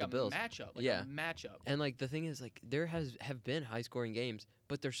you said like the Bills. matchup, like Yeah. a matchup. And like the thing is like there have been high scoring games,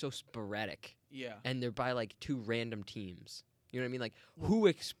 but they're so sporadic. Yeah. And they're by like 2 random teams. You know what I mean? Like who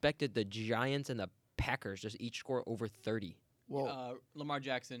expected the Giants and the Packers just each score over 30. Well, Lamar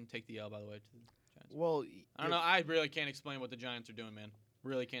Jackson take the L, by the way. To the Giants. well, I don't know. I really can't explain what the Giants are doing, man.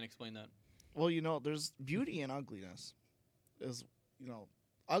 Really can't explain that. Well, there's beauty in ugliness.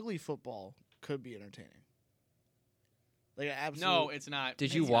 Ugly football could be entertaining. Like absolutely. No, it's not. Did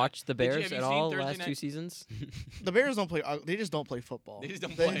It's you not. watch the Did you- Bears have you at seen all Thursday last night? 2 seasons? The Bears don't play. They just don't play football. They just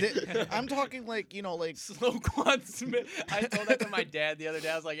don't play. I'm talking like Sloquan Smith. I told that to my dad the other day.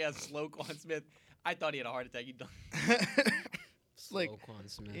 I was like, yeah, Sloquan Smith. I thought he had a heart attack. like Saquon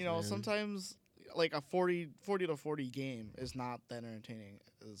Smith, man. sometimes like a 40 to 40 game is not that entertaining.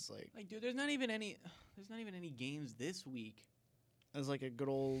 It's like dude, there's not even any games this week. it's like a good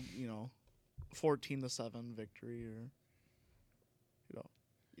old 14-7 victory, or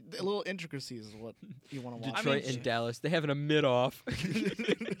the little intricacies is what you want to watch. Detroit and Dallas, they having a mid-off.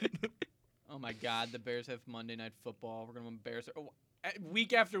 Oh my God, the Bears have Monday Night Football. We're gonna embarrass.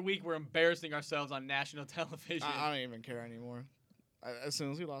 Week after week, we're embarrassing ourselves on national television. I don't even care anymore. As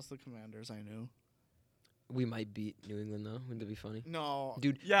soon as we lost the Commanders, I knew. We might beat New England, though. Wouldn't that be funny? No,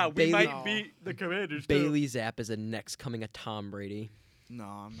 Dude, Yeah, we Bailey- might beat the Commanders. Bailey Zapp is the next coming of Tom Brady. no,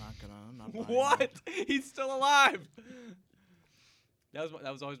 I'm not gonna. I'm not buying What? that. He's still alive. That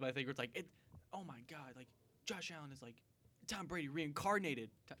was always my thing. Where it's like, oh my God, like Josh Allen is like Tom Brady reincarnated.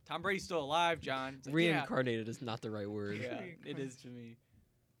 Tom Brady's still alive, John. It's like, Reincarnated is not the right word. Yeah, it is to me.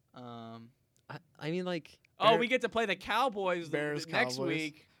 I mean, like, Oh, we get to play the Cowboys Bears, next Cowboys.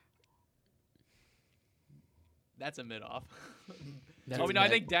 week. That's a mid-off. that's Oh, no, I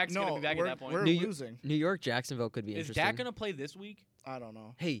bad. think Dak's going to No, be back we're, at that point. we're New York- losing. New York, Jacksonville could be Is interesting. Dak going to play this week? I don't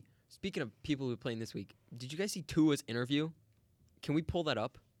know. Hey, speaking of people who are playing this week, did you guys see Tua's interview? Can we pull that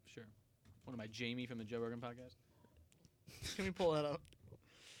up? Sure. What am I, Jamie from the Joe Rogan podcast? Can we pull that up?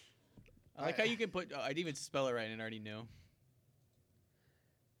 I like how you can put. I didn't even spell it right, and I already knew. It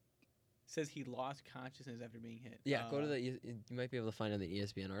says he lost consciousness after being hit. Yeah, go to the. You might be able to find it in the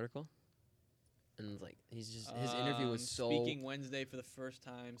ESPN article. And it's like he's just his interview was so. Speaking Wednesday for the first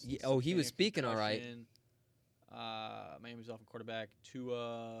time. Yeah, since oh, he was sustaining a speaking all right. concussion. Miami's off a quarterback.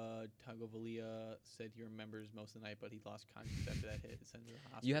 Tua Tagovailoa said he remembers most of the night, but he lost consciousness after that hit. Sent to the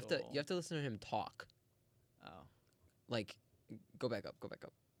hospital. You have to listen to him talk. Oh. Like, go back up.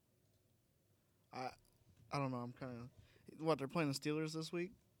 I don't know. I'm kind of. What, they're playing the Steelers this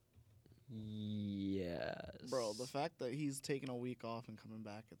week? Yes. Bro, the fact that he's taking a week off and coming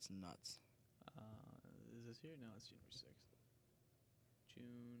back, it's nuts. Is this here? No, it's January 6th.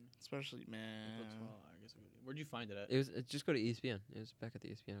 June. Especially, April man. 12th. I guess where'd you find it at? It was just go to ESPN. It was back at the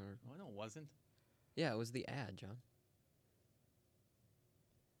ESPN article. Oh, no, it wasn't. Yeah, it was the ad, John.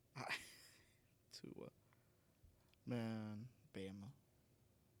 Tua. Man, Bama.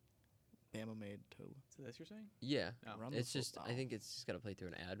 Bama made Tua. So that's what you're saying? Yeah. No. Run the It's just I football. think it's just got to play through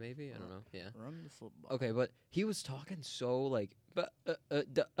an ad maybe. I don't know. Yeah. Run the football. Okay, but he was talking so like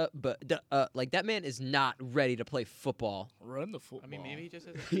like that man is not ready to play football. Run the football. I mean, maybe he just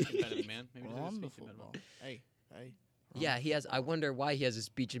has a speech impediment, man. Maybe he just has a Run the speech football. impediment. Hey. Yeah, he has. I wonder why he has a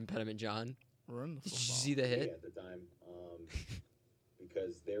speech impediment, John. Run the Did football. you see the hit? At the time,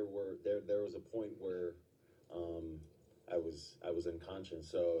 because there was a point where I was unconscious,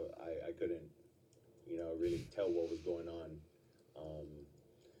 so I couldn't really tell what was going on.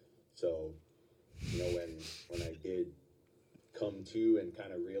 So when I did come to and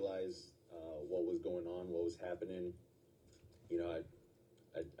kind of realize what was going on, what was happening, I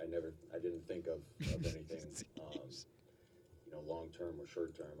didn't think of anything long term or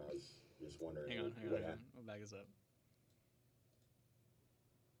short term. I was just wondering Hang on. what happened. We'll back this up.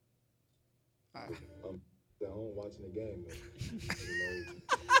 At home watching the game.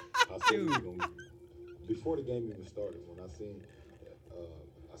 I said he was gonna, before the game even started, when I seen,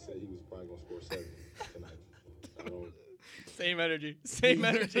 I said he was probably gonna score 7 tonight. I don't. Same energy. Same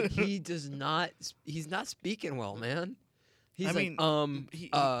energy. He does not. He's not speaking well, man. He's I like, mean,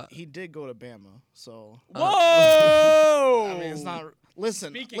 he did go to Bama, so Whoa! I mean, it's not.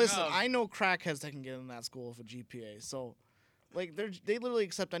 Listen, Speaking listen. of- I know crackheads that can get in that school with a GPA. So, like, they literally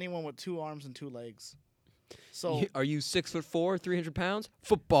accept anyone with 2 arms and 2 legs. So Are you 6'4", 300 pounds?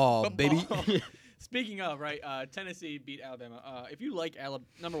 Football, baby. Speaking of, right, Tennessee beat Alabama. If you like Alabama,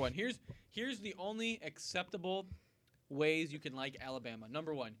 number one, here's the only acceptable ways you can like Alabama.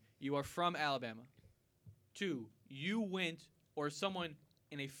 Number one, you are from Alabama. 2, you went, or someone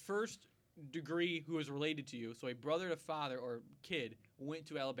in a first degree who is related to you, so a brother to father or kid went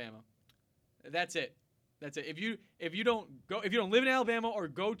to Alabama. That's it. That's it. If you don't live in Alabama or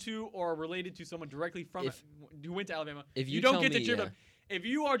go to or are related to someone directly from who went to Alabama, if you you don't tell get to me, cheer yeah. them. if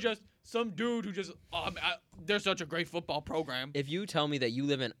you are just some dude who just, there's such a great football program. If you tell me that you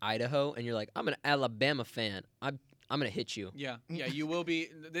live in Idaho and you're like, I'm an Alabama fan, I'm gonna hit you. Yeah, you will be.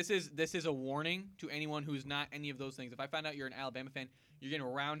 This is a warning to anyone who's not any of those things. If I find out you're an Alabama fan, you're getting a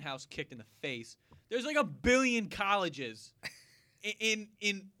roundhouse kicked in the face. There's like 1 billion colleges in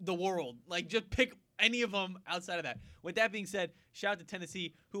the world. Like, just pick any of them outside of that. With that being said, shout out to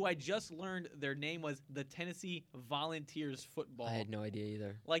Tennessee, who I just learned their name was the Tennessee Volunteers Football. I had no idea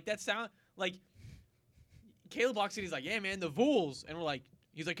either. Like, that sound like Caleb walks in, he's like, yeah, man, the Vols. And we're like,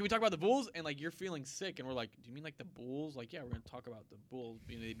 he's like, can we talk about the Bulls? And like, you're feeling sick. And we're like, do you mean like the Bulls? Like, yeah, we're going to talk about the Bulls.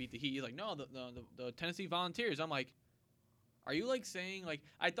 You know, they beat the Heat. He's like, no, the Tennessee Volunteers. I'm like, are you like saying like,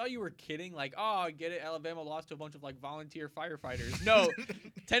 I thought you were kidding. Like, oh, I get it. Alabama lost to a bunch of like volunteer firefighters. No,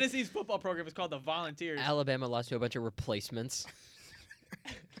 Tennessee's football program is called the Volunteers. Alabama lost to a bunch of replacements.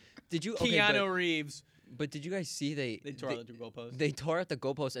 Did you? Keanu Reeves. But did you guys see they tore out the goalpost? They tore out the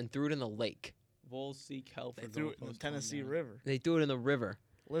goalpost and threw it in the lake. Vols seek help for They threw it in the Tennessee River. They threw it in the river.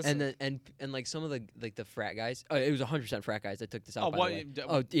 Listen. And then like some of the frat guys. Oh, it was 100% frat guys that took this out. Oh, by the way.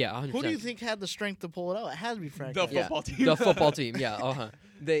 Oh yeah, 100%. Who do you think had the strength to pull it out? It had to be Frank. The Yeah, football team. The football team. Yeah.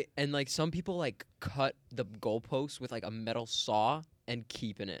 They and like some people like cut the goalpost with like a metal saw and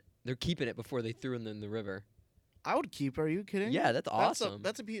keeping it. They're keeping it before they threw it in the river. I would keep. Are you kidding? Yeah, that's awesome.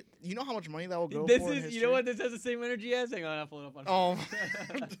 That's a you know how much money that will go This for? is, you know what? This has the same energy as. Hang on, I'll pull it up on. Oh.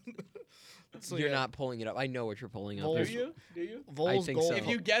 So, You're yeah. not pulling it up. I know what you're pulling up. Vols- Do you? Do you? Vols think goal. so. If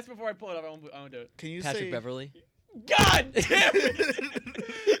you guess before I pull it up, I won't do it. Can you Patrick say Beverly. God damn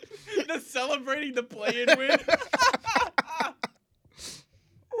it! The celebrating the play-in win.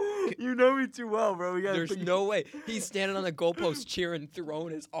 You know me too well, bro. We There's no way. He's standing on the goalpost cheering,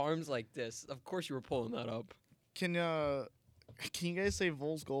 throwing his arms like this. Of course you were pulling that up. Can you guys say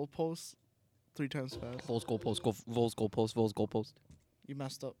Vols goalpost 3 times fast? Vols goalpost, Vols goalpost, Vols goalpost. You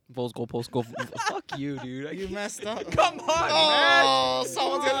messed up. Vols goalpost, go. Fuck you, dude. You messed up. Come on, Oh, man.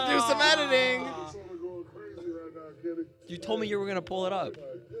 someone's gonna do some editing. Going crazy right now, Kenny. You told me you were gonna pull it up.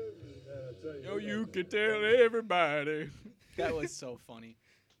 Yo, you can tell everybody. That was so funny.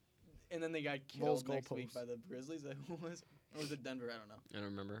 And then they got Vols killed next goalpost. week by the Grizzlies. Who was? Or was it Denver? I don't know. I don't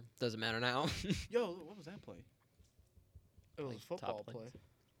remember. Doesn't matter now. Yo, what was that play? It was Like, a football top play. plays.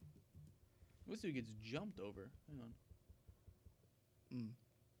 This dude gets jumped over. Hang on.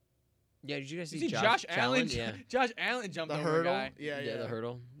 Yeah, did you guys You see see Josh Allen? Yeah. Josh Allen jumped The over hurdle. a guy. Yeah. The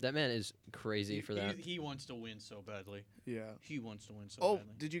hurdle. That man is crazy for that. He wants to win so badly. Yeah. He wants to win so Oh,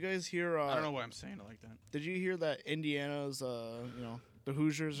 badly. did you guys hear? I don't know why I'm saying it like that. Did you hear that Indiana's, the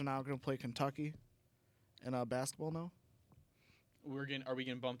Hoosiers are now going to play Kentucky in basketball now? Are we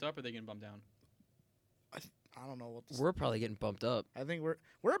getting bumped up or are they getting bumped down? I don't know what. We're probably getting bumped up. I think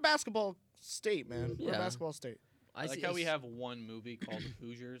we're a basketball state, man. We're a Yeah. basketball state. I like how we have one movie called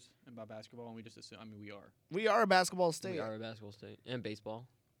Hoosiers about basketball, and we just assume. I mean, we are. We are a basketball state. We are a basketball state and baseball.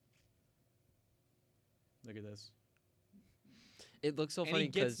 Look at this. It looks so And funny he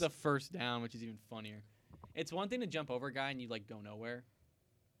gets because the first down, which is even funnier. It's one thing to jump over a guy and you like go nowhere.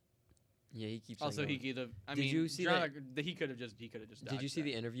 yeah, he keeps. Also, on he going. could have. I Did mean, you see he could have just. He could have just. Did you see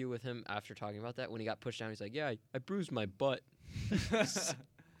the interview with him after talking about that when he got pushed down? He's like, "Yeah, I bruised my butt."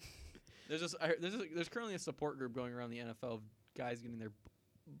 There's currently a support group going around the NFL of guys getting their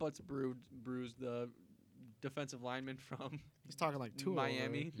butts bruised. The defensive lineman from He's talking like Tua.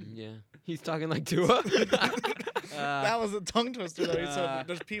 Miami. Yeah, he's talking like Tua. That was a tongue twister though. He Uh, said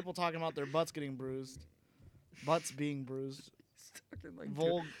there's people talking about their butts getting bruised. Butts being bruised.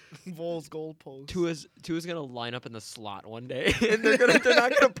 Vols goalpost. Tua's gonna line up in the slot one day, and they're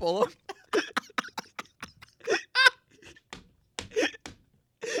not gonna pull him.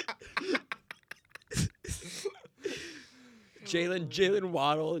 Jalen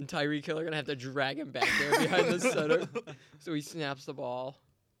Waddle and Tyreek Hill are gonna have to drag him back there behind the center, so he snaps the ball.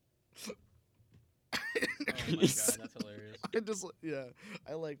 Oh my god, that's hilarious.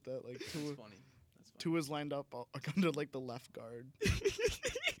 I like that. Like That's Tua, funny. That's funny. Tua's lined up under like the left guard.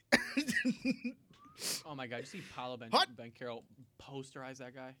 Oh my god, you see Paulo Ben Carroll posterize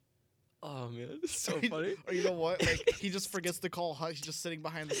that guy? Oh man, it's so funny. Or you know what? Like he just forgets to call Hut. He's just sitting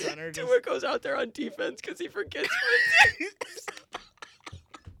behind the center. Just, Tua goes out there on defense because he forgets.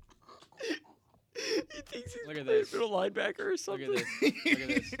 He thinks he's Look at playing this. middle linebacker or Look something. at this. Look at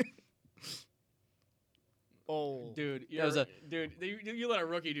this. Oh, Dude, you let a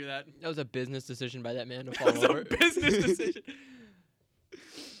rookie do that. That was a business decision by that man to That fall was over. a business decision.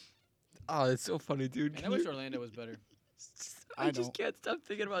 Oh, it's so funny, dude. And I wish Orlando was better. I I just don't. can't stop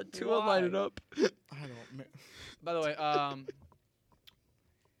thinking about Tua Why? lining up. I don't. Man. By the way,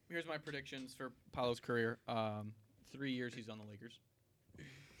 here's my predictions for Paulo's career. 3 years he's on the Lakers.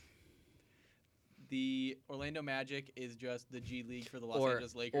 the Orlando Magic is just the G League for the Los or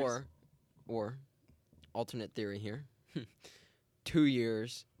Angeles Lakers. or alternate theory here. 2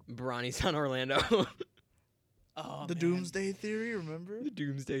 years, Bronny's on Orlando. Oh, The man. Doomsday Theory, remember? The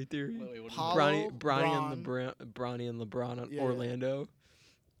Doomsday Theory. Wait, what is Paul- it? Bronny and LeBron on Yeah. Orlando.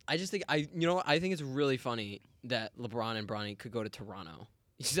 I just think I think it's really funny that LeBron and Bronny could go to Toronto.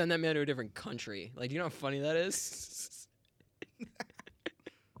 You send that man to a different country. Like, you know how funny that is?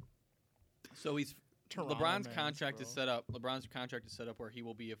 So he's Toronto LeBron's Mans, contract bro. is set up. LeBron's contract is set up where he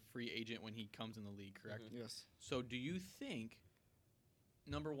will be a free agent when he comes in the league. Correct. Yes. So do you think,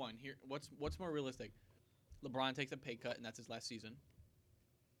 number one, here, what's more realistic? LeBron takes a pay cut and that's his last season.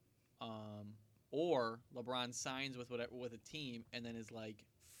 Or LeBron signs with a team and then is like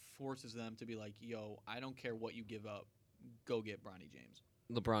forces them to be like, yo, I don't care what you give up, go get Bronny James.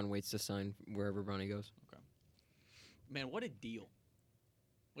 LeBron waits to sign wherever Bronny goes. Man, what a deal!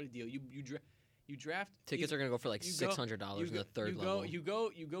 What a deal! You draft Tickets are gonna go for like you go- $600 in the third level. You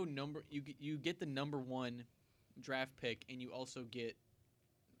get the number one draft pick, and you also get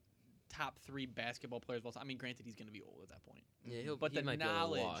top 3 basketball players of all time. I mean, granted, he's going to be old at that point. Yeah, But he the might be a little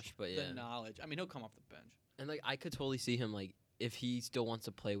knowledge, washed, but yeah. the knowledge. I mean, he'll come off the bench. And like I could totally see him like if he still wants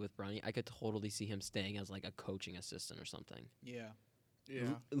to play with Bronny, I could totally see him staying as like a coaching assistant or something. Yeah. Yeah.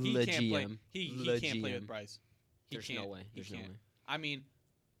 He Le can't play. GM. He Le can't play with GM. Bryce. He There's can't. no way. He There's no can't. way. I mean,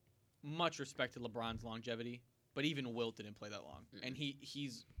 much respect to LeBron's longevity, but even Wilt didn't play that long, and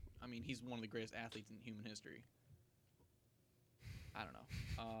he's one of the greatest athletes in human history. I don't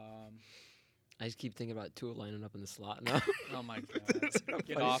know. I just keep thinking about Tua lining up in the slot now. Oh my god!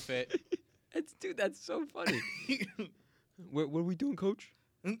 Get funny. off it. Dude, that's so funny. what are we doing, Coach?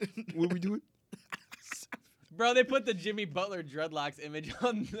 What are we doing? Bro, they put the Jimmy Butler dreadlocks image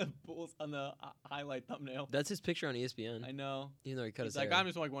on the Bulls on the highlight thumbnail. That's his picture on ESPN. I know. Even though he cut It's his like hair. I'm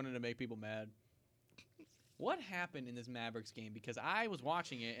just like wanting to make people mad. What happened in this Mavericks game? Because I was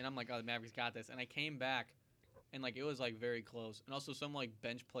watching it and I'm like, oh, the Mavericks got this, and I came back, and like it was like very close, and also some like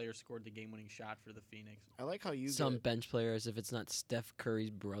bench player scored the game-winning shot for the Phoenix. I like how you Some get, bench player as if it's not Steph Curry's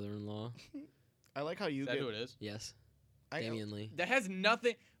brother-in-law. I like how you Is that get who it is? Yes, I- Damian Lee. That has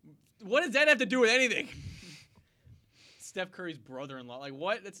nothing. What does that have to do with anything? Steph Curry's brother-in-law. Like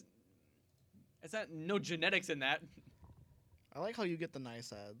what? That's not no genetics in that. I like how you get the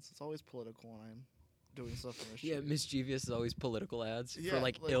nice ads. It's always political when I'm doing stuff on this Yeah, shit. mischievous is always political ads Yeah, for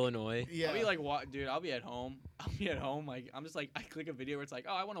like like- Illinois. Yeah. I'll be like, what, dude? I'll be at home. Like, I'm just like, I click a video where it's like,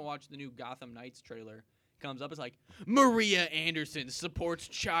 oh, I want to watch the new Gotham Knights trailer. Comes up, it's like Maria Anderson supports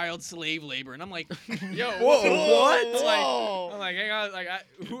child slave labor, and I'm like, yo, Whoa, what? I'm like, hang on,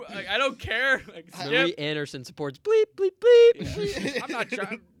 I don't care. Like, Marie skip. Anderson supports bleep bleep bleep. Yeah. I'm not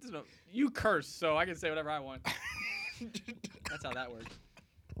trying. You curse, so I can say whatever I want. That's how that works.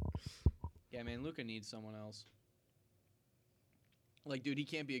 Yeah, man, Luka needs someone else. Like, dude, he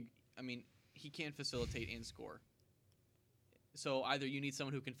can't be. He can't facilitate and score. So either you need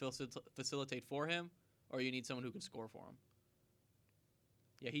someone who can facilitate for him, or you need someone who can score for him.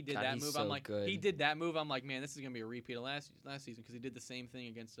 Yeah, he did God, that he's move. so I'm like, good. he did that move. I'm like, man, this is gonna be a repeat of last season because he did the same thing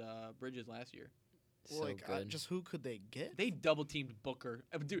against Bridges last year. So like, good. just who could they get? They double teamed Booker.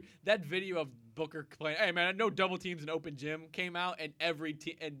 Dude, that video of Booker playing, hey man, no double teams in open gym came out, and every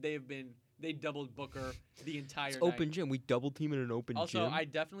team, and they doubled Booker the entire It's night. open gym. We double team in an open Also, gym. I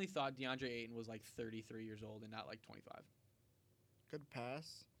definitely thought DeAndre Ayton was like 33 years old and not like 25. Good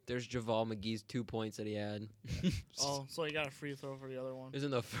pass. There's Javal McGee's 2 points that he had. Oh, so he got a free throw for the other one. It was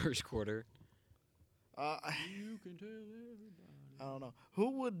in the first quarter. You can tell everybody. I don't know.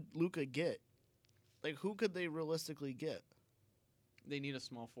 Who would Luka get? Like, who could they realistically get? They need a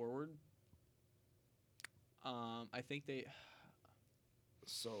small forward. I think they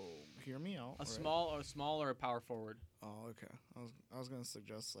So, hear me out. a right? small or a power forward. Oh, okay. I was gonna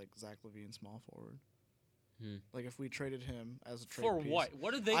suggest like Zach LaVine, small forward. Hmm. Like if we traded him as a trade For piece. what?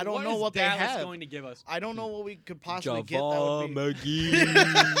 What are they? I don't what know is what they Dallas have. going to give us? I don't know what we could possibly get. That Javal would be.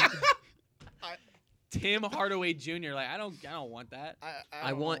 McGee. Tim Hardaway Jr. Like I don't want that. I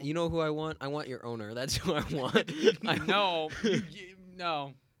don't want. know. You know who I want? I want your owner. That's who I want. No,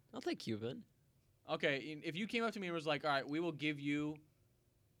 no. I'll take Cuban. Okay, if you came up to me and was like, all right, we will give you.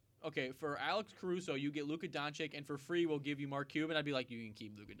 Okay, for Alex Caruso, you get Luka Doncic, and for free, we'll give you Mark Cuban. I'd be like, you can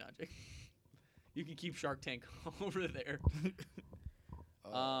keep Luka Doncic. You can keep Shark Tank over there.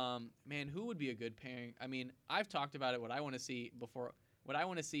 Man, who would be a good pairing? I mean, I've talked about it. What I want to see before, what I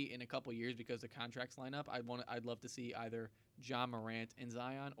want to see in a couple years because the contracts line up. I'd love to see either John Morant and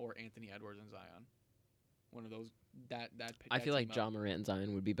Zion or Anthony Edwards and Zion. One of those. I feel like team up. John Morant and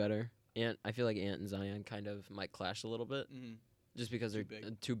Zion would be better. And I feel like Ant and Zion kind of might clash a little bit. Mhm. Just because Too they're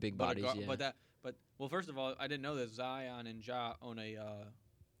big. two big But a bodies, guard- yeah. Well, first of all, I didn't know this. Zion and Ja own a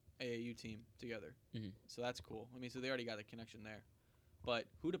AAU team together, Mhm. so that's cool. I mean, so they already got a connection there. But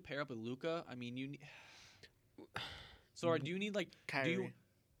who to pair up with Luka? I mean, you. So, do you need like? Kyrie.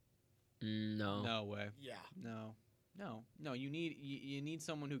 Do you? No. No way. Yeah. No. You need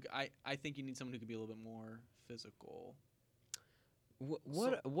someone who I think you need someone who could be a little bit more physical.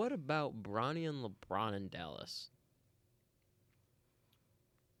 What about Bronny and LeBron in Dallas?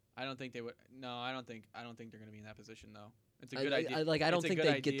 I don't think they would. No, I don't think they're going to be in that position though. It's a I good idea. I don't It's a think good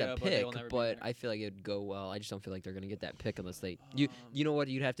they'd get idea, that but they pick, will never be but there. I feel like it'd go well. I just don't feel like they're gonna get that pick unless they. Um, You know what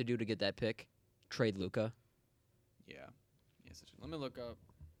you'd have to do to get that pick? Trade Luka. Yeah. Yes. Let me look up.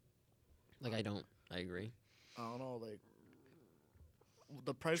 Like I agree. I don't know. Like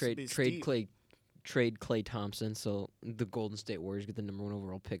the price would be Trade steep. Trade Klay Thompson, so the Golden State Warriors get the #1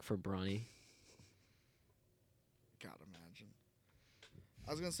 overall pick for Bronny. God, imagine.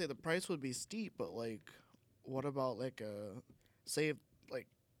 I was gonna say the price would be steep, but like, what about like say if like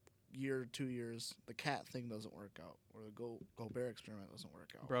year 2 years the cat thing doesn't work out or the Gobert experiment doesn't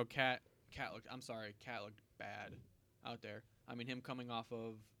work out? Bro, Cat looked. I'm sorry, Cat looked bad out there. I mean, him coming off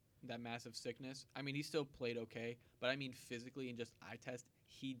of that massive sickness. I mean, he still played okay, but I mean, physically and just eye test,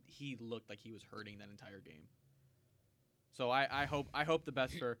 he looked like he was hurting that entire game. So I hope the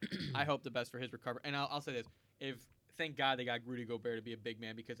best for his recovery. And I'll say this: thank God they got Rudy Gobert to be a big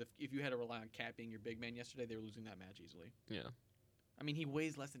man, because if you had to rely on Cat being your big man yesterday, they were losing that match easily. Yeah. I mean, he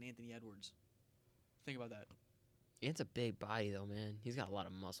weighs less than Anthony Edwards. Think about that. It's a big body though, man. He's got a lot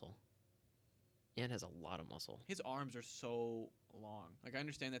of muscle. And has a lot of muscle. His arms are so long. Like, I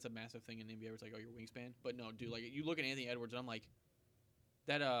understand that's a massive thing in the NBA where it's like, oh, your wingspan. But no, dude, like, you look at Anthony Edwards, and I'm like,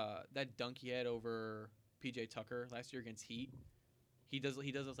 that dunk he had over PJ Tucker last year against Heat, he does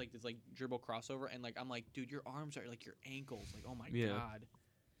this like dribble crossover, and like I'm like, dude, your arms are like your ankles. Like, oh my God.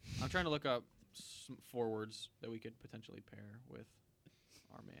 I'm trying to look up some forwards that we could potentially pair with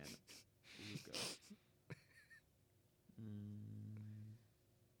our man Luka.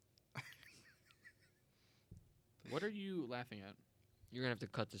 What are you laughing at? You're gonna have to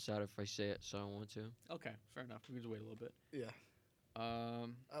cut this out if I say it, so I don't want to. Okay, fair enough. We can just wait a little bit. Yeah.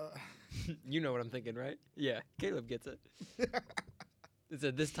 You know what I'm thinking, right? Yeah, Caleb gets it. It's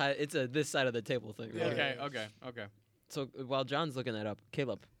a this side of the table thing, right? Okay. So while John's looking that up,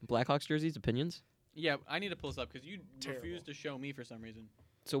 Caleb, Blackhawks jerseys, opinions? Yeah, I need to pull this up because you Terrible. refused to show me for some reason.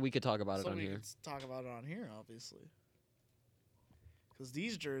 So we could talk about it on we here. could talk about it on here, obviously. Because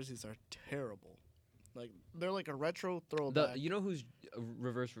these jerseys are terrible. Like, they're like a retro throwback. You know whose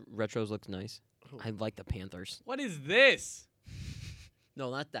reverse retros looks nice? Who? I like the Panthers. What is this? No,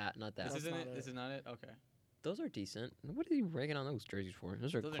 not that. This That's isn't not it. it. This is not it. Okay. Those are decent. What are you ragging on those jerseys for?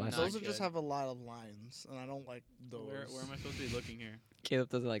 Those are Those are classic. not Those are just good. have a lot of lines, and I don't like those. Where am I supposed to be looking here? Caleb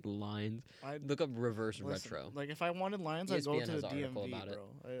doesn't like lines. I'd Look up reverse listen, retro. Like, if I wanted lines, I'd go ESPN to has the an article DMV, about it.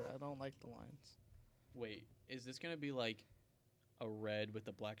 bro. I don't like the lines. Wait, is this gonna be like a red with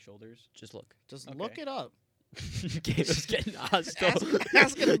the black shoulders? Just look. Just Okay. look it up. Caleb's getting hostile.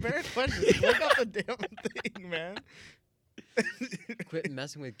 Asking embarrassed questions. Look up the damn thing, man. Quit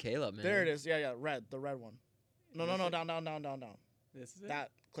messing with Caleb, man. There it is. Yeah, red. The red one. No, down. This is it.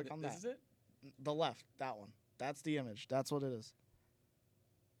 That. Click on This that. is it. The left. That one. That's the image. That's what it is.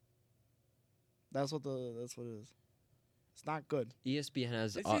 That's what it is. It's not good. ESPN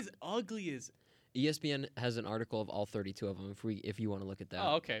has This is ugly as. ESPN has an article of all 32 of them. If you want to look at that.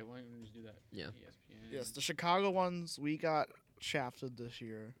 Oh, okay. Why don't we just do that? Yeah. ESPN. Yes, the Chicago ones, we got shafted this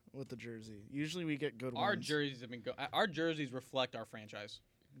year with the jersey. Usually we get good Our ones. jerseys have been our jerseys reflect our franchise,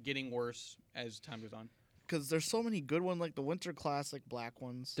 getting worse as time goes on. Because there's so many good ones, like the Winter Classic black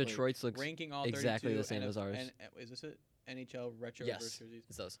ones. like- Detroit's looks Ranking all exactly 32 the same as ours. Is this it? NHL retro Yes. reverse jerseys.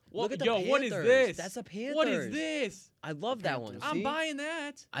 It's those. What- Look at the yo, what is Panthers. this? That's a Panthers. What is this? I love that one. Panthers. I'm See? buying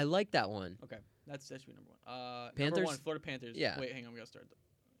that. I like that one. Okay, that should be number one. Number Panthers? one, Florida Panthers. Yeah. Wait, hang on. We gotta start.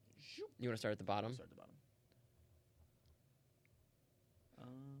 You want to start at the bottom? Start at the bottom.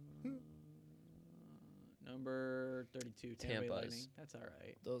 Number 32, Tampa Bay Tampa's. Lightning. That's all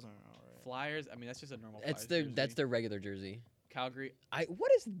right. Those aren't all right. Flyers. I mean, that's just a normal. That's Flyers their jersey. regular jersey. Calgary.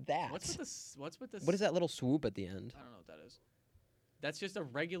 What is that? What's with this? What is that little swoop at the end? I don't know what that is. That's just a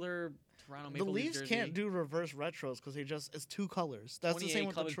regular Toronto The Maple Leafs Leafs jersey. can't do reverse retros because it's two colors. That's the same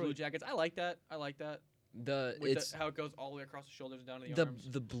with Columbus Blue Detroit. Jackets. I like that. The With it's how it goes all the way across the shoulders and down to the the arms.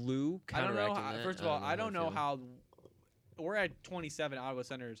 the blue. I don't know. counteracting that. First of all, I don't know feel. how we're at 27 Ottawa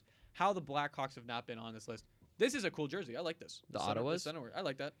Senators. How the Blackhawks have not been on this list. This is a cool jersey. I like this. The Center- Ottawas? center- I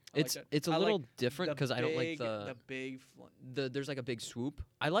like that. It's a I little like different the because I don't like the big. There's like a big swoop.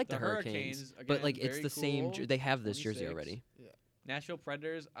 I like the Hurricanes, Hurricanes, but like again, it's very the same. cool. They have this jersey 26. already. Nashville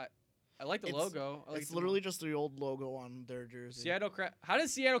Predators. I like the It's- logo. I like It's literally just the old logo on their jersey. How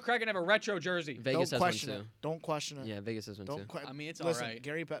does Seattle Kraken have a retro jersey? Vegas Don't has one question too. it. Don't question it. Yeah, Vegas has one too. I mean, it's Listen, all right.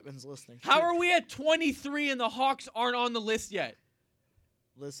 Gary Bettman's listening. How are we at 23 and the Hawks aren't on the list yet?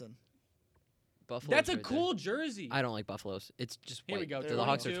 Listen. Buffalo. That's a cool jersey. I don't like Buffalo's. It's just Here white. we go. They're The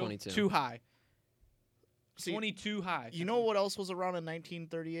Hawks are 22, 22. Too high. See, 22 high. you know what else was around in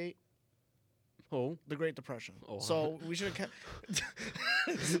 1938? Oh. The Great Depression. Oh. So we should have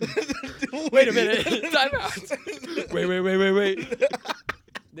Wait a minute. Time out. Wait.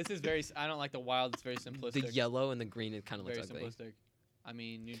 This is very. I don't like the wild. It's very simplistic. The yellow and the green, it kind of looks very ugly. simplistic. I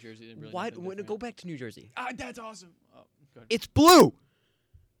mean, New Jersey didn't really. Why? do When different. go back to New Jersey. That's awesome. Oh, good. It's blue.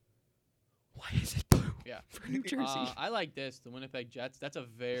 Why is it blue? Yeah. For New Jersey. I like this. The Winnipeg Jets. That's a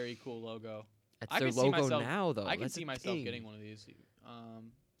very cool logo. That's I their can see logo myself- now, though. I can That's see the myself thing. getting one of these.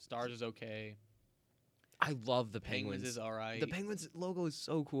 Stars is okay. I love the Penguins Penguins. is all right. The Penguins logo is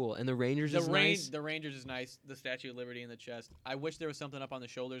so cool, and the Rangers The is nice. The Rangers is nice. The Statue of Liberty in the chest. I wish there was something up on the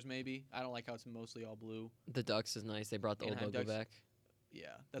shoulders. Maybe I don't like how it's mostly all blue. The Ducks is nice. They brought the old Anaheim logo Ducks. back. Yeah,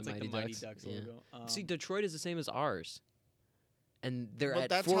 that's The like the Mighty Mighty Ducks, Ducks yeah. logo. See, Detroit is the same as ours, and they're But at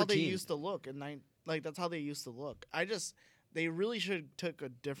that's 14. how they used to look. That's how they used to look. They really should have took a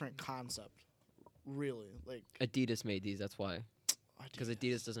different concept. Really, like Adidas made these. That's why, because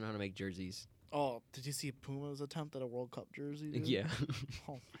Adidas doesn't know how to make jerseys. Oh, did you see Puma's attempt at a World Cup jersey? Dude? Yeah.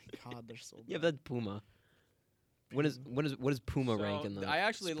 Oh my God, they're so bad. Yeah, that's Puma. What does Puma rank in the? I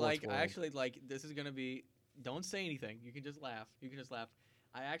actually sports world? like. This is gonna be. Don't say anything. You can just laugh.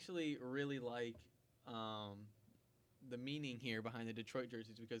 I actually really like the meaning here behind the Detroit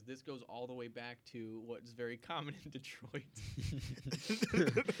jerseys because this goes all the way back to what's very common in Detroit.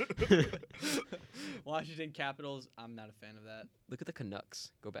 Washington Capitals. I'm not a fan of that. Look at the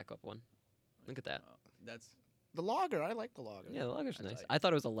Canucks. Go back up one. Look at that. That's The lager, I like the lager. Yeah, the Lager's That's nice. like- I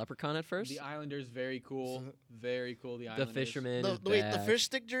thought it was a leprechaun at first. the Islanders. Very cool. Very cool. The The Islanders. fisherman The, is wait, the back. fish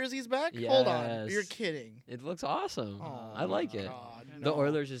stick jersey's back? Hold on. Yes. You're kidding. It looks awesome. Oh, I like it. God, The no.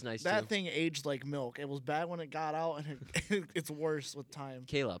 Oilers is nice That too. thing aged like milk. It was bad when it got out, and it's worse with time.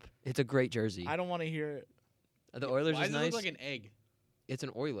 Caleb, it's a great jersey. I don't want to hear it. The Oilers Why is does it nice. look like an egg? It's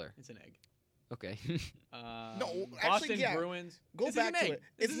an Oiler. It's an egg. Okay. No, Boston actually, yeah. Bruins. Go This is back an to egg. it.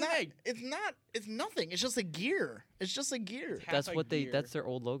 This It's is not. an egg. It's not. It's nothing. It's just a gear. It's just a gear. It's half That's a what they. gear. That's their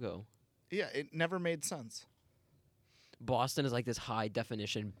old logo. Yeah, it never made sense. Boston is like this high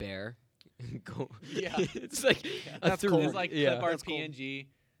definition bear. Go. Yeah. It's like a That's through- cool. It's like yeah. clip art That's cool. PNG.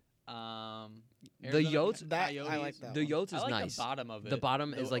 The Arizona Yotes- That- I Coyotes. like that. The Yotes I is like nice. the bottom of it. The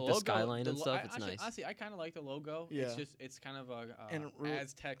bottom is like the logo- skyline and lo- stuff. I- It's actually- nice. Honestly, I kind of like the logo. Yeah. It's kind of a And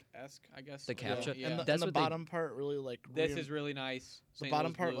Aztec-esque, I guess. The capture- Yeah. And the, That's and the what they- bottom part really like. This is really nice. the St. bottom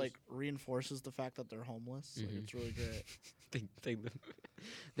Louis part Blues. like reinforces the fact that they're homeless. Like, Mhm. it's really great.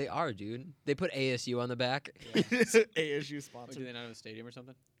 They are, dude. They put ASU on the back. ASU Wait, do sponsored. they not have a stadium or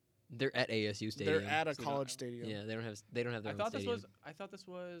something? They're at ASU stadium. They're at a So college not- stadium. Yeah, they don't have. They don't have their I own thought stadium.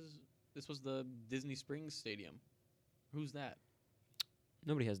 this was the Disney Springs Stadium. Who's that?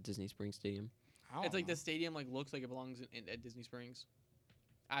 Nobody has Disney Springs Stadium. I don't It's like know. the stadium looks like it belongs at Disney Springs.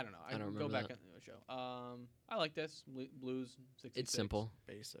 I don't know. I don't go remember back that. on the show. I like this Blues. 66. It's simple.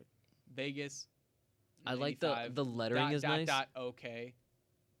 Basic. Vegas. I like 95. the lettering is nice. Okay.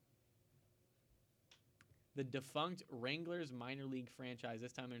 The defunct Wranglers minor league franchise.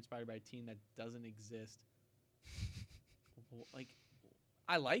 This time they're inspired by a team that doesn't exist. Like,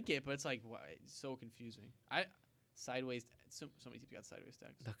 I like it, but it's like why, it's so confusing. Sideways. So many teams got sideways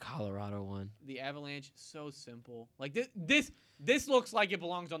text. The Colorado one. The Avalanche, so simple. Like this looks like it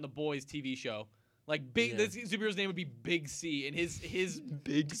belongs on the Boys TV show. Like big, Yeah. this superhero's name would be Big C, and his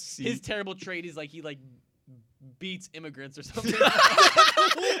Big C. his terrible trait is like he beats immigrants or something.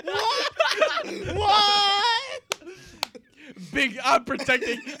 What? Big, I'm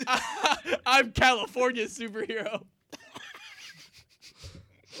protecting. I'm California's superhero.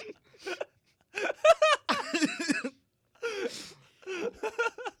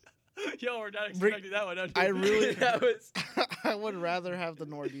 Yo, we're not expecting that one. I really. That was. I would rather have the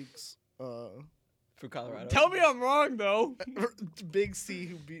Nordiques. for Colorado. Tell me I'm wrong though. Big C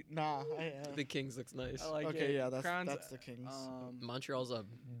who beat. Nah. The Kings looks nice. I like Okay, it. yeah, that's Crowns, the Kings. Montreal's a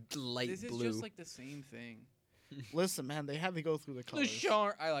light this blue. is just like the same thing. Listen, man, they had to go through the The colors.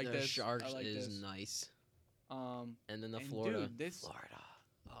 shark. I like the this. Sharks I like is this. nice. And And then the and Florida. dude, this- Florida.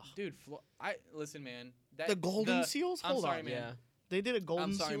 Ugh. dude, listen, man. That, The Golden Seals. I'm Hold sorry, on. man. Yeah. They did a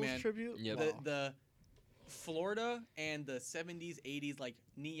Golden sorry, Seals man. tribute. Yep. Wow. The Florida and the 70s, 80s like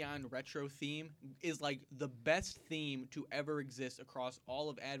neon retro theme is like the best theme to ever exist across all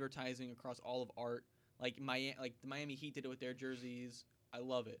of advertising, across all of art. Like the Miami Heat did it with their jerseys. I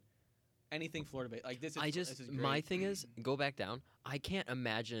love it. Anything Florida based. Like this is great. My thing is, go back down. I can't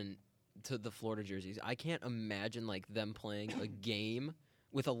imagine to the Florida jerseys. I can't imagine like them playing a game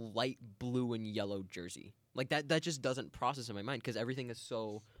with a light blue and yellow jersey. Like that just doesn't process in my mind because everything is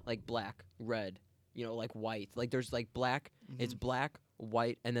so like black, red, like white. Like there's like black, it's black,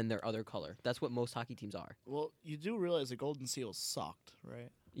 white, and then their other color. That's what most hockey teams are. Well, you do realize the Golden Seals sucked,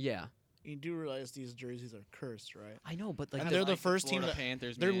 right? Yeah. You do realize these jerseys are cursed, right? I know, but like And they're the Like first team Florida that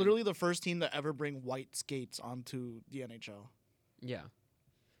Panthers, they're man. literally the first team to ever bring white skates onto the NHL. yeah.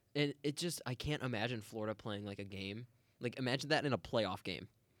 And it just I can't imagine Florida playing like a game. Like imagine that in a playoff game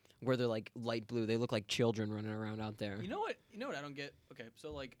where they're like light blue. They look like children running around out there. You know what? You know what I don't get? Okay,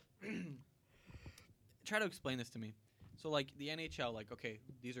 so like, try to explain this to me. So like the NHL, like okay,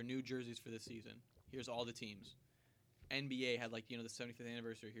 these are new jerseys for this season. Here's all the teams. NBA had like the 75th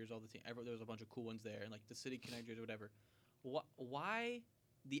anniversary. Here's all the teams. There was a bunch of cool ones there, and like the City Connect jerseys or whatever. Why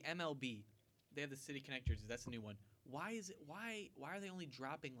the MLB? They have the City Connect jerseys. That's the new one. Why is it? Why are they only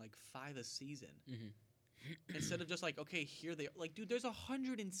dropping like 5 a season? Instead of just like, okay, here they like, dude, there's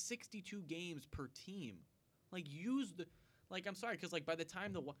 162 games per team. Like, use the, like, I'm sorry, because like by the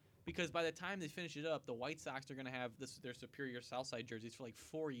time they finish it up, the White Sox are gonna have their superior Southside jerseys for like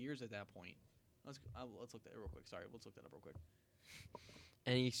 4 years at that point. Let's look that real quick. Sorry, let's look that up real quick.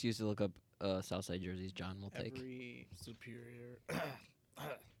 Any excuse to look up Southside jerseys, John will take. Every Superior.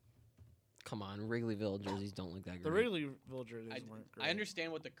 Come on, Wrigleyville jerseys don't look that The great. Wrigleyville jerseys weren't great. I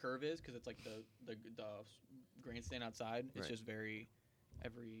understand what the curve is because it's like the grandstand outside. It's Right. just very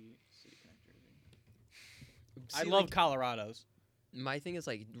every City Connect jersey. See, I love like, Colorado's. my thing is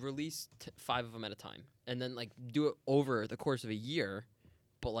like release 5 of them at a time, and then like do it over the course of a year,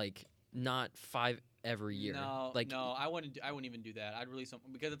 but like not 5 every year. No, like no, I wouldn't even do that. I'd release them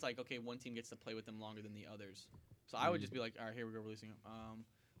because it's like okay, one team gets to play with them longer than the others. So I would just be like, all right, here we go, releasing them.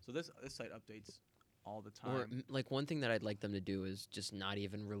 So this site updates all the time. Or like one thing that I'd like them to do is just not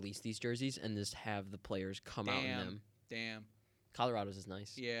even release these jerseys and just have the players come out in them. Damn. Colorado's is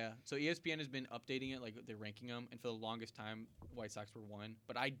nice. Yeah. So ESPN has been updating it, like they're ranking them, and for the longest time, White Sox were 1.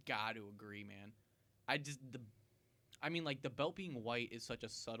 But I got to agree, man. The belt being white is such a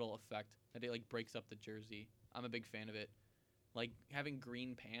subtle effect that it like breaks up the jersey. I'm a big fan of it. Like having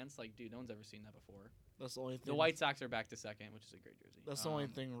green pants, like dude, no one's ever seen that before. That's the only thing. The White Sox are back to second, which is a great jersey. That's the only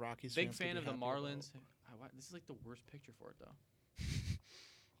thing Rockies. Big fans could fan be of the happy Marlins. about. This is like the worst picture for it though.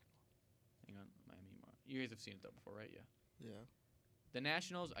 Hang on, Miami. You guys have seen it though before, right? Yeah. Yeah. The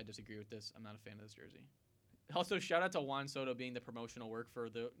Nationals, I disagree with this. I'm not a fan of this jersey. Also, shout out to Juan Soto being the promotional work for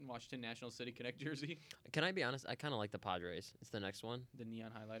the Washington National City Connect jersey. Can I be honest? I kind of like the Padres. It's the next one. The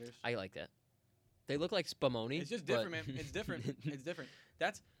neon highlighters. I like that. They look like Spumoni. It's just different, man. It's different. It's different.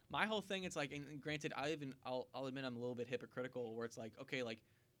 That's my whole thing. It's like, and granted, I'll admit I'm a little bit hypocritical where it's like, okay, like,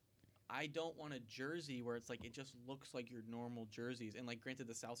 I don't want a jersey where it's like it just looks like your normal jerseys. And like, granted,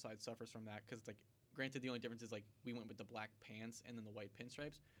 the South Side suffers from that because like, granted, the only difference is like we went with the black pants and then the white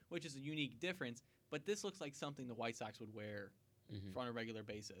pinstripes, which is a unique difference. But this looks like something the White Sox would wear on a regular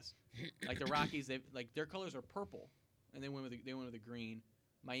basis. Like the Rockies, they like their colors are purple, and they went with the green.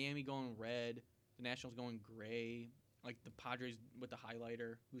 Miami going red. The Nationals going gray. Like the Padres with the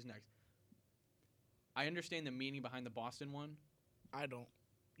highlighter. Who's next? I understand the meaning behind the Boston one. I don't.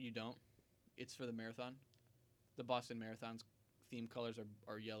 You don't? It's for the marathon. The Boston Marathon's theme colors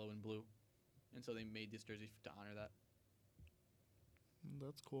are yellow and blue. And so they made this jersey to honor that.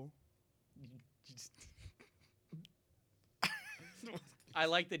 That's cool. I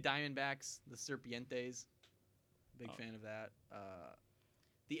like the Diamondbacks, the Serpientes. Big fan of that.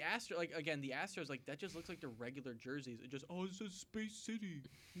 The Astros, like, that just looks like the regular jerseys. It just, it says Space City.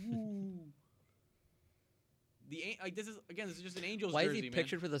 Ooh. This is just an Angels Why jersey, is he man.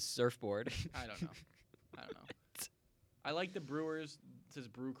 pictured with a surfboard? I don't know. I like the Brewers. It says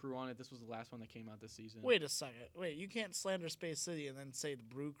Brew Crew on it. This was the last one that came out this season. Wait a second. Wait, you can't slander Space City and then say the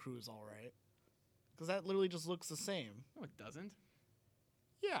Brew Crew's all right. Because that literally just looks the same. No, it doesn't.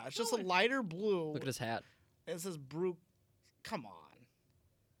 Yeah, it's just a lighter blue. Look at his hat. And it says Brew. Come on.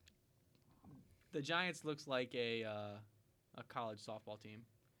 The Giants looks like a college softball team.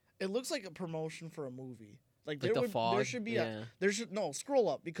 It looks like a promotion for a movie. Like Like the fog. there should be scroll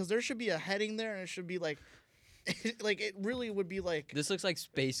up because there should be a heading there and it should be like like it really would be like This looks like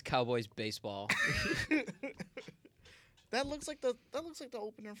Space Cowboys baseball. that looks like the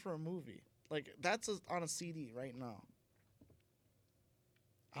opener for a movie. Like that's on a CD right now.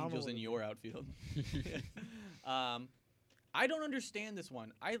 I don't know Angels what in it your outfield. I don't understand this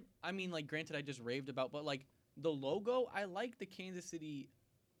one. I mean, like, granted, I just raved about, but like the logo, I like the Kansas City,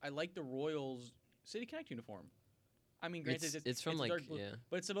 I like the Royals City Connect uniform. I mean, granted, It's from it's like dark blue,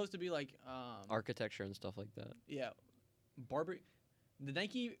 but it's supposed to be like architecture and stuff like that. yeah, The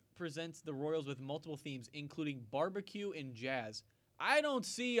Nike presents the Royals with multiple themes, including barbecue and jazz. I don't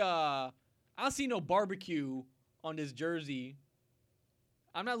see no barbecue on this jersey.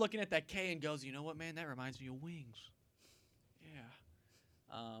 I'm not looking at that K and goes, you know what, man? That reminds me of wings.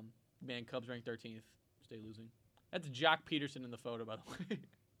 Yeah. Man, Cubs ranked 13th. Stay losing. That's Jock Peterson in the photo, by the way.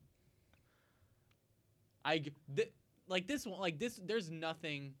 There's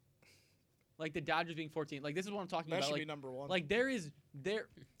nothing. Like the Dodgers being 14th. Like this is what I'm talking That about. should Like be number one. Like there.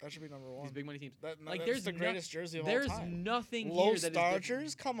 That should be number one. These big money teams. Like Like there's the greatest jersey of all There's time. nothing Low here that is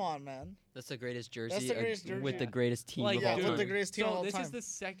starchers? Come on, man. That's the greatest jersey, That's the greatest jersey. with the greatest team Like, of Yeah, all with time. the greatest team of all this time. is the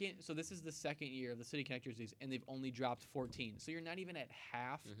second. So this is the second year of the City Connect jerseys, and they've only dropped 14. So you're not even at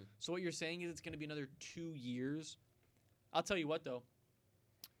half. Mhm. So what you're saying is it's going to be another 2 years. I'll tell you what though.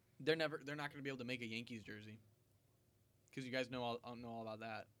 They're not going to be able to make a Yankees jersey. Because you guys know all about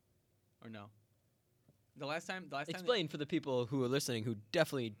that, or no? The last time. Explain for the people who are listening who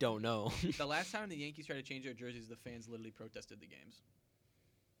definitely don't know. The last time the Yankees tried to change their jerseys, the fans literally protested the games.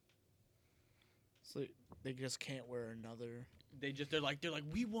 So they just can't wear another. They're like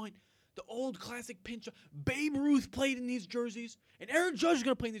we want the old classic pinch. Babe Ruth played in these jerseys, and Aaron Judge is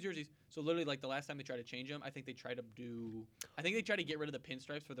gonna play in these jerseys. So literally, like the last time they tried to change them, I think they tried to get rid of the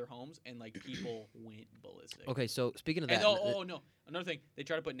pinstripes for their homes, and like people went ballistic. Okay, so speaking of And that, no, another thing, they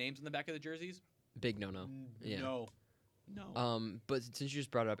tried to put names on the back of the jerseys. big no. Yeah. No. But since you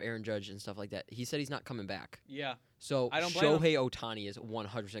just brought up Aaron Judge and stuff like that, he said he's not coming back. Yeah. So I don't blame Shohei Ohtani is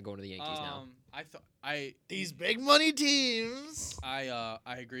 100% going to the Yankees now. These big money teams. I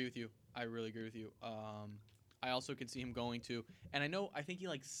agree with you. I really agree with you. I also could see him going to, and I think he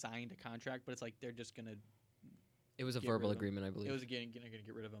like signed a contract, but it's like they're just gonna. It was a get verbal rid of him. agreement, I believe. It was gonna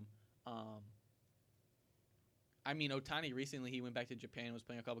get rid of him. I mean, Ohtani recently he went back to Japan, was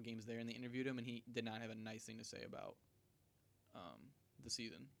playing a couple games there, and they interviewed him, and he did not have a nice thing to say about the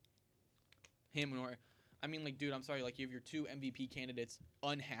season. Him or, I mean, like, dude, I'm sorry, like, you have your two MVP candidates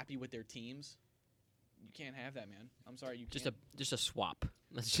unhappy with their teams. You can't have that, man. I'm sorry, you can't. Just a swap.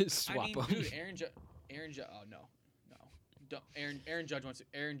 Let's just swap I mean, them. dude, Aaron Judge. Oh no. Don't,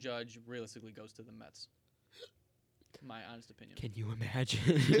 Aaron Judge realistically goes to the Mets. My honest opinion. Can you imagine?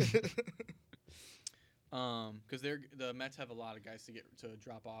 Because the Mets have a lot of guys to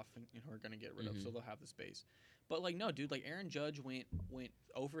drop off and who are gonna get rid of, so they'll have the space. But like, no, dude, like Aaron Judge went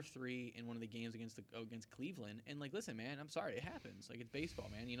over 3 in one of the games against Cleveland, and like, listen, man, I'm sorry, it happens. Like, it's baseball,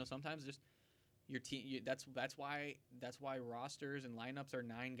 man. You know, sometimes just your team. That's why rosters and lineups are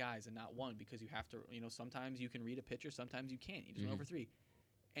 9 guys and not 1, because you have to. You know, sometimes you can read a pitcher, sometimes you can't. You just went over 3,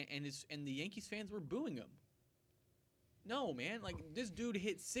 and the Yankees fans were booing him. No, man, like this dude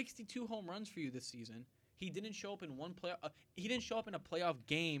hit 62 home runs for you this season. He didn't show up in one play. He didn't show up in a playoff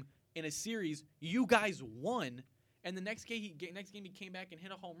game in a series. You guys won, and the next game he came back and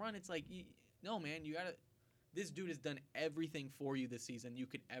hit a home run. It's like, no, man, you gotta. This dude has done everything for you this season you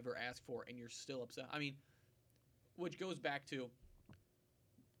could ever ask for, and you're still upset. I mean, which goes back to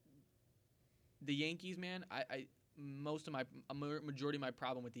the Yankees, man. Majority of my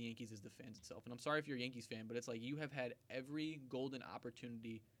problem with the Yankees is the fans itself, and I'm sorry if you're a Yankees fan, but it's like you have had every golden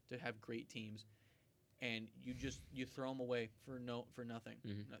opportunity to have great teams, and you throw them away for nothing.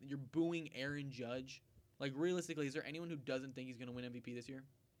 You're booing Aaron Judge. Like, realistically, is there anyone who doesn't think he's going to win MVP this year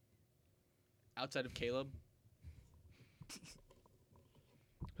outside of Caleb?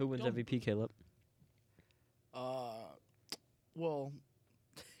 Who wins Don't- MVP, Caleb? Well,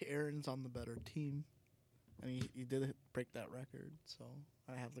 Aaron's on the better team, and he did break that record, so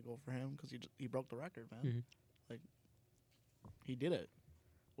I have to go for him because he broke the record, man. Mhm. Like, he did it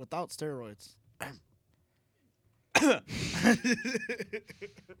without steroids.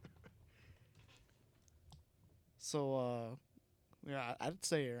 So, yeah, I'd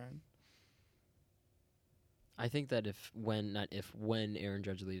say Aaron. I think that when Aaron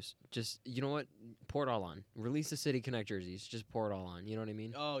Judge leaves, just, you know what? Pour it all on. Release the City Connect jerseys. Just pour it all on. You know what I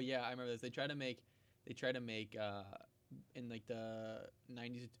mean? Oh yeah, I remember this. They try to make in like the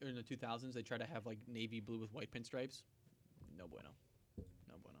 90s or in the 2000s. They try to have like navy blue with white pinstripes. No bueno.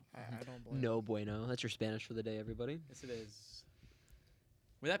 No bueno. I don't blame. No bueno. That's your Spanish for the day, everybody. Yes, it is.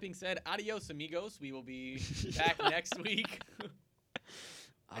 With that being said, adios, amigos. We will be back next week.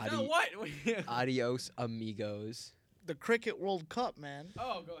 I found what? Adios, amigos. The Cricket World Cup, man.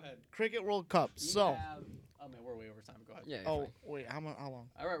 Oh, go ahead. Cricket World Cup. We So, have- oh man, we're way over time. Go ahead. Yeah. oh wait, how long?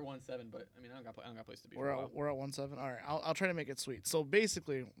 I wrote 1-7, but I mean, I don't got a place to be. We're for a while. at 1-7. All right, I'll try to make it sweet. So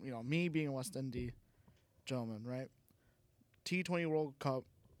basically, you know, me being a West Indies gentleman, right? T20 World Cup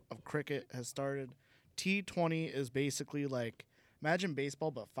of cricket has started. T20 is basically like, imagine baseball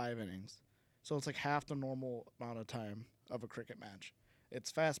but 5 innings. So it's like half the normal amount of time of a cricket match.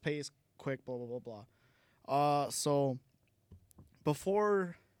 It's fast paced, quick, blah blah blah blah. So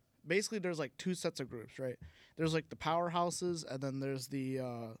before, basically there's like 2 sets of groups, right? There's like the powerhouses, and then there's the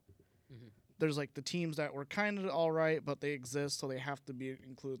there's like the teams that were kind of all right, but they exist, so they have to be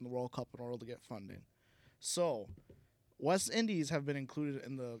included in the World Cup in order to get funding. So West Indies have been included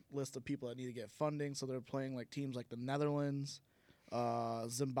in the list of people that need to get funding, so they're playing like teams like the Netherlands,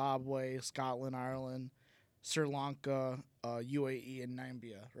 Zimbabwe, Scotland, Ireland, Sri Lanka, UAE, and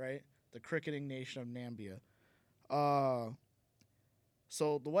Namibia, right? The cricketing nation of Namibia.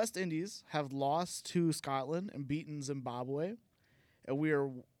 So the West Indies have lost to Scotland and beaten Zimbabwe, and we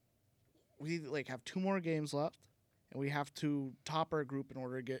like have 2 more games left, and we have to top our group in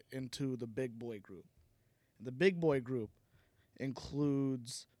order to get into the big boy group. The big boy group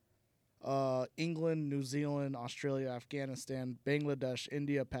includes England, New Zealand, Australia, Afghanistan, Bangladesh,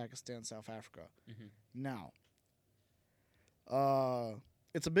 India, Pakistan, South Africa. Now,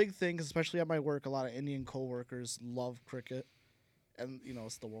 it's a big thing, 'cause especially at my work, a lot of Indian coworkers love cricket, and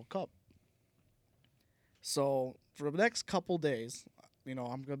it's the World Cup. So for the next couple days,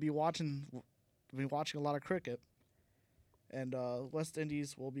 I'm gonna be watching a lot of cricket, and West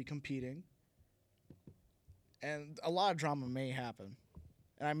Indies will be competing, and a lot of drama may happen,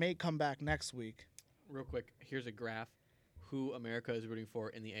 and I may come back next week. Real quick, here's a graph. Who America is rooting for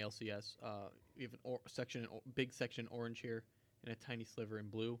in the ALCS. We have big section orange here, and a tiny sliver in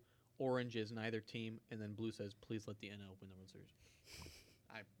blue. Orange is neither team, and then blue says, "Please let the NL win the World Series."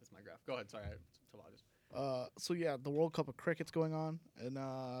 That's my graph. Go ahead. Sorry, So yeah, the World Cup of Cricket's going on, and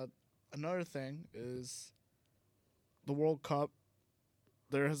another thing is the World Cup.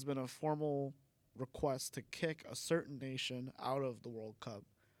 There has been a formal request to kick a certain nation out of the World Cup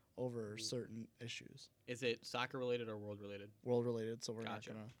over certain issues. Is it soccer related or world related? World related, so we're not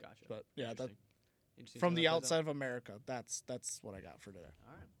Gotcha. gonna. Gotcha. But yeah, that Interesting from how the that plays outside out. of America, that's what I got for today.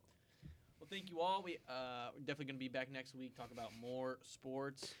 All right. Well, thank you all. We're definitely going to be back next week, talk about more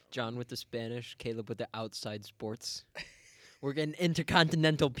sports. John with the Spanish, Caleb with the outside sports. We're getting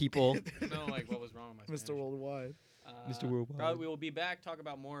intercontinental people. No, what was wrong with my Mr. Spanish? Worldwide. Mr. Worldwide. Probably we will be back, talk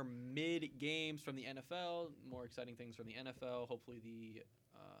about more mid games from the NFL, more exciting things from the NFL. Hopefully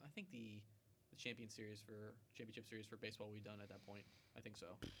I think the championship series for baseball will be done at that point. I think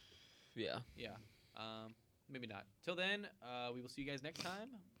so. Yeah. Yeah. Maybe not. Till then, we will see you guys next time.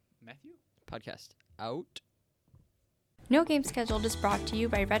 Matthew? Podcast out. No Game Scheduled is brought to you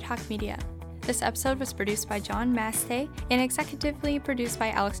by Red Hawk Media. This episode was produced by John Maste and executively produced by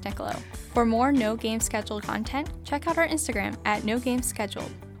Alex Nicolo. For more No Game Scheduled content, check out our Instagram at No Game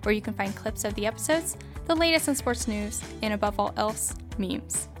Scheduled, where you can find clips of the episodes, the latest in sports news, and above all else,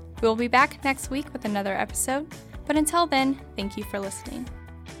 memes. We will be back next week with another episode, but until then, thank you for listening.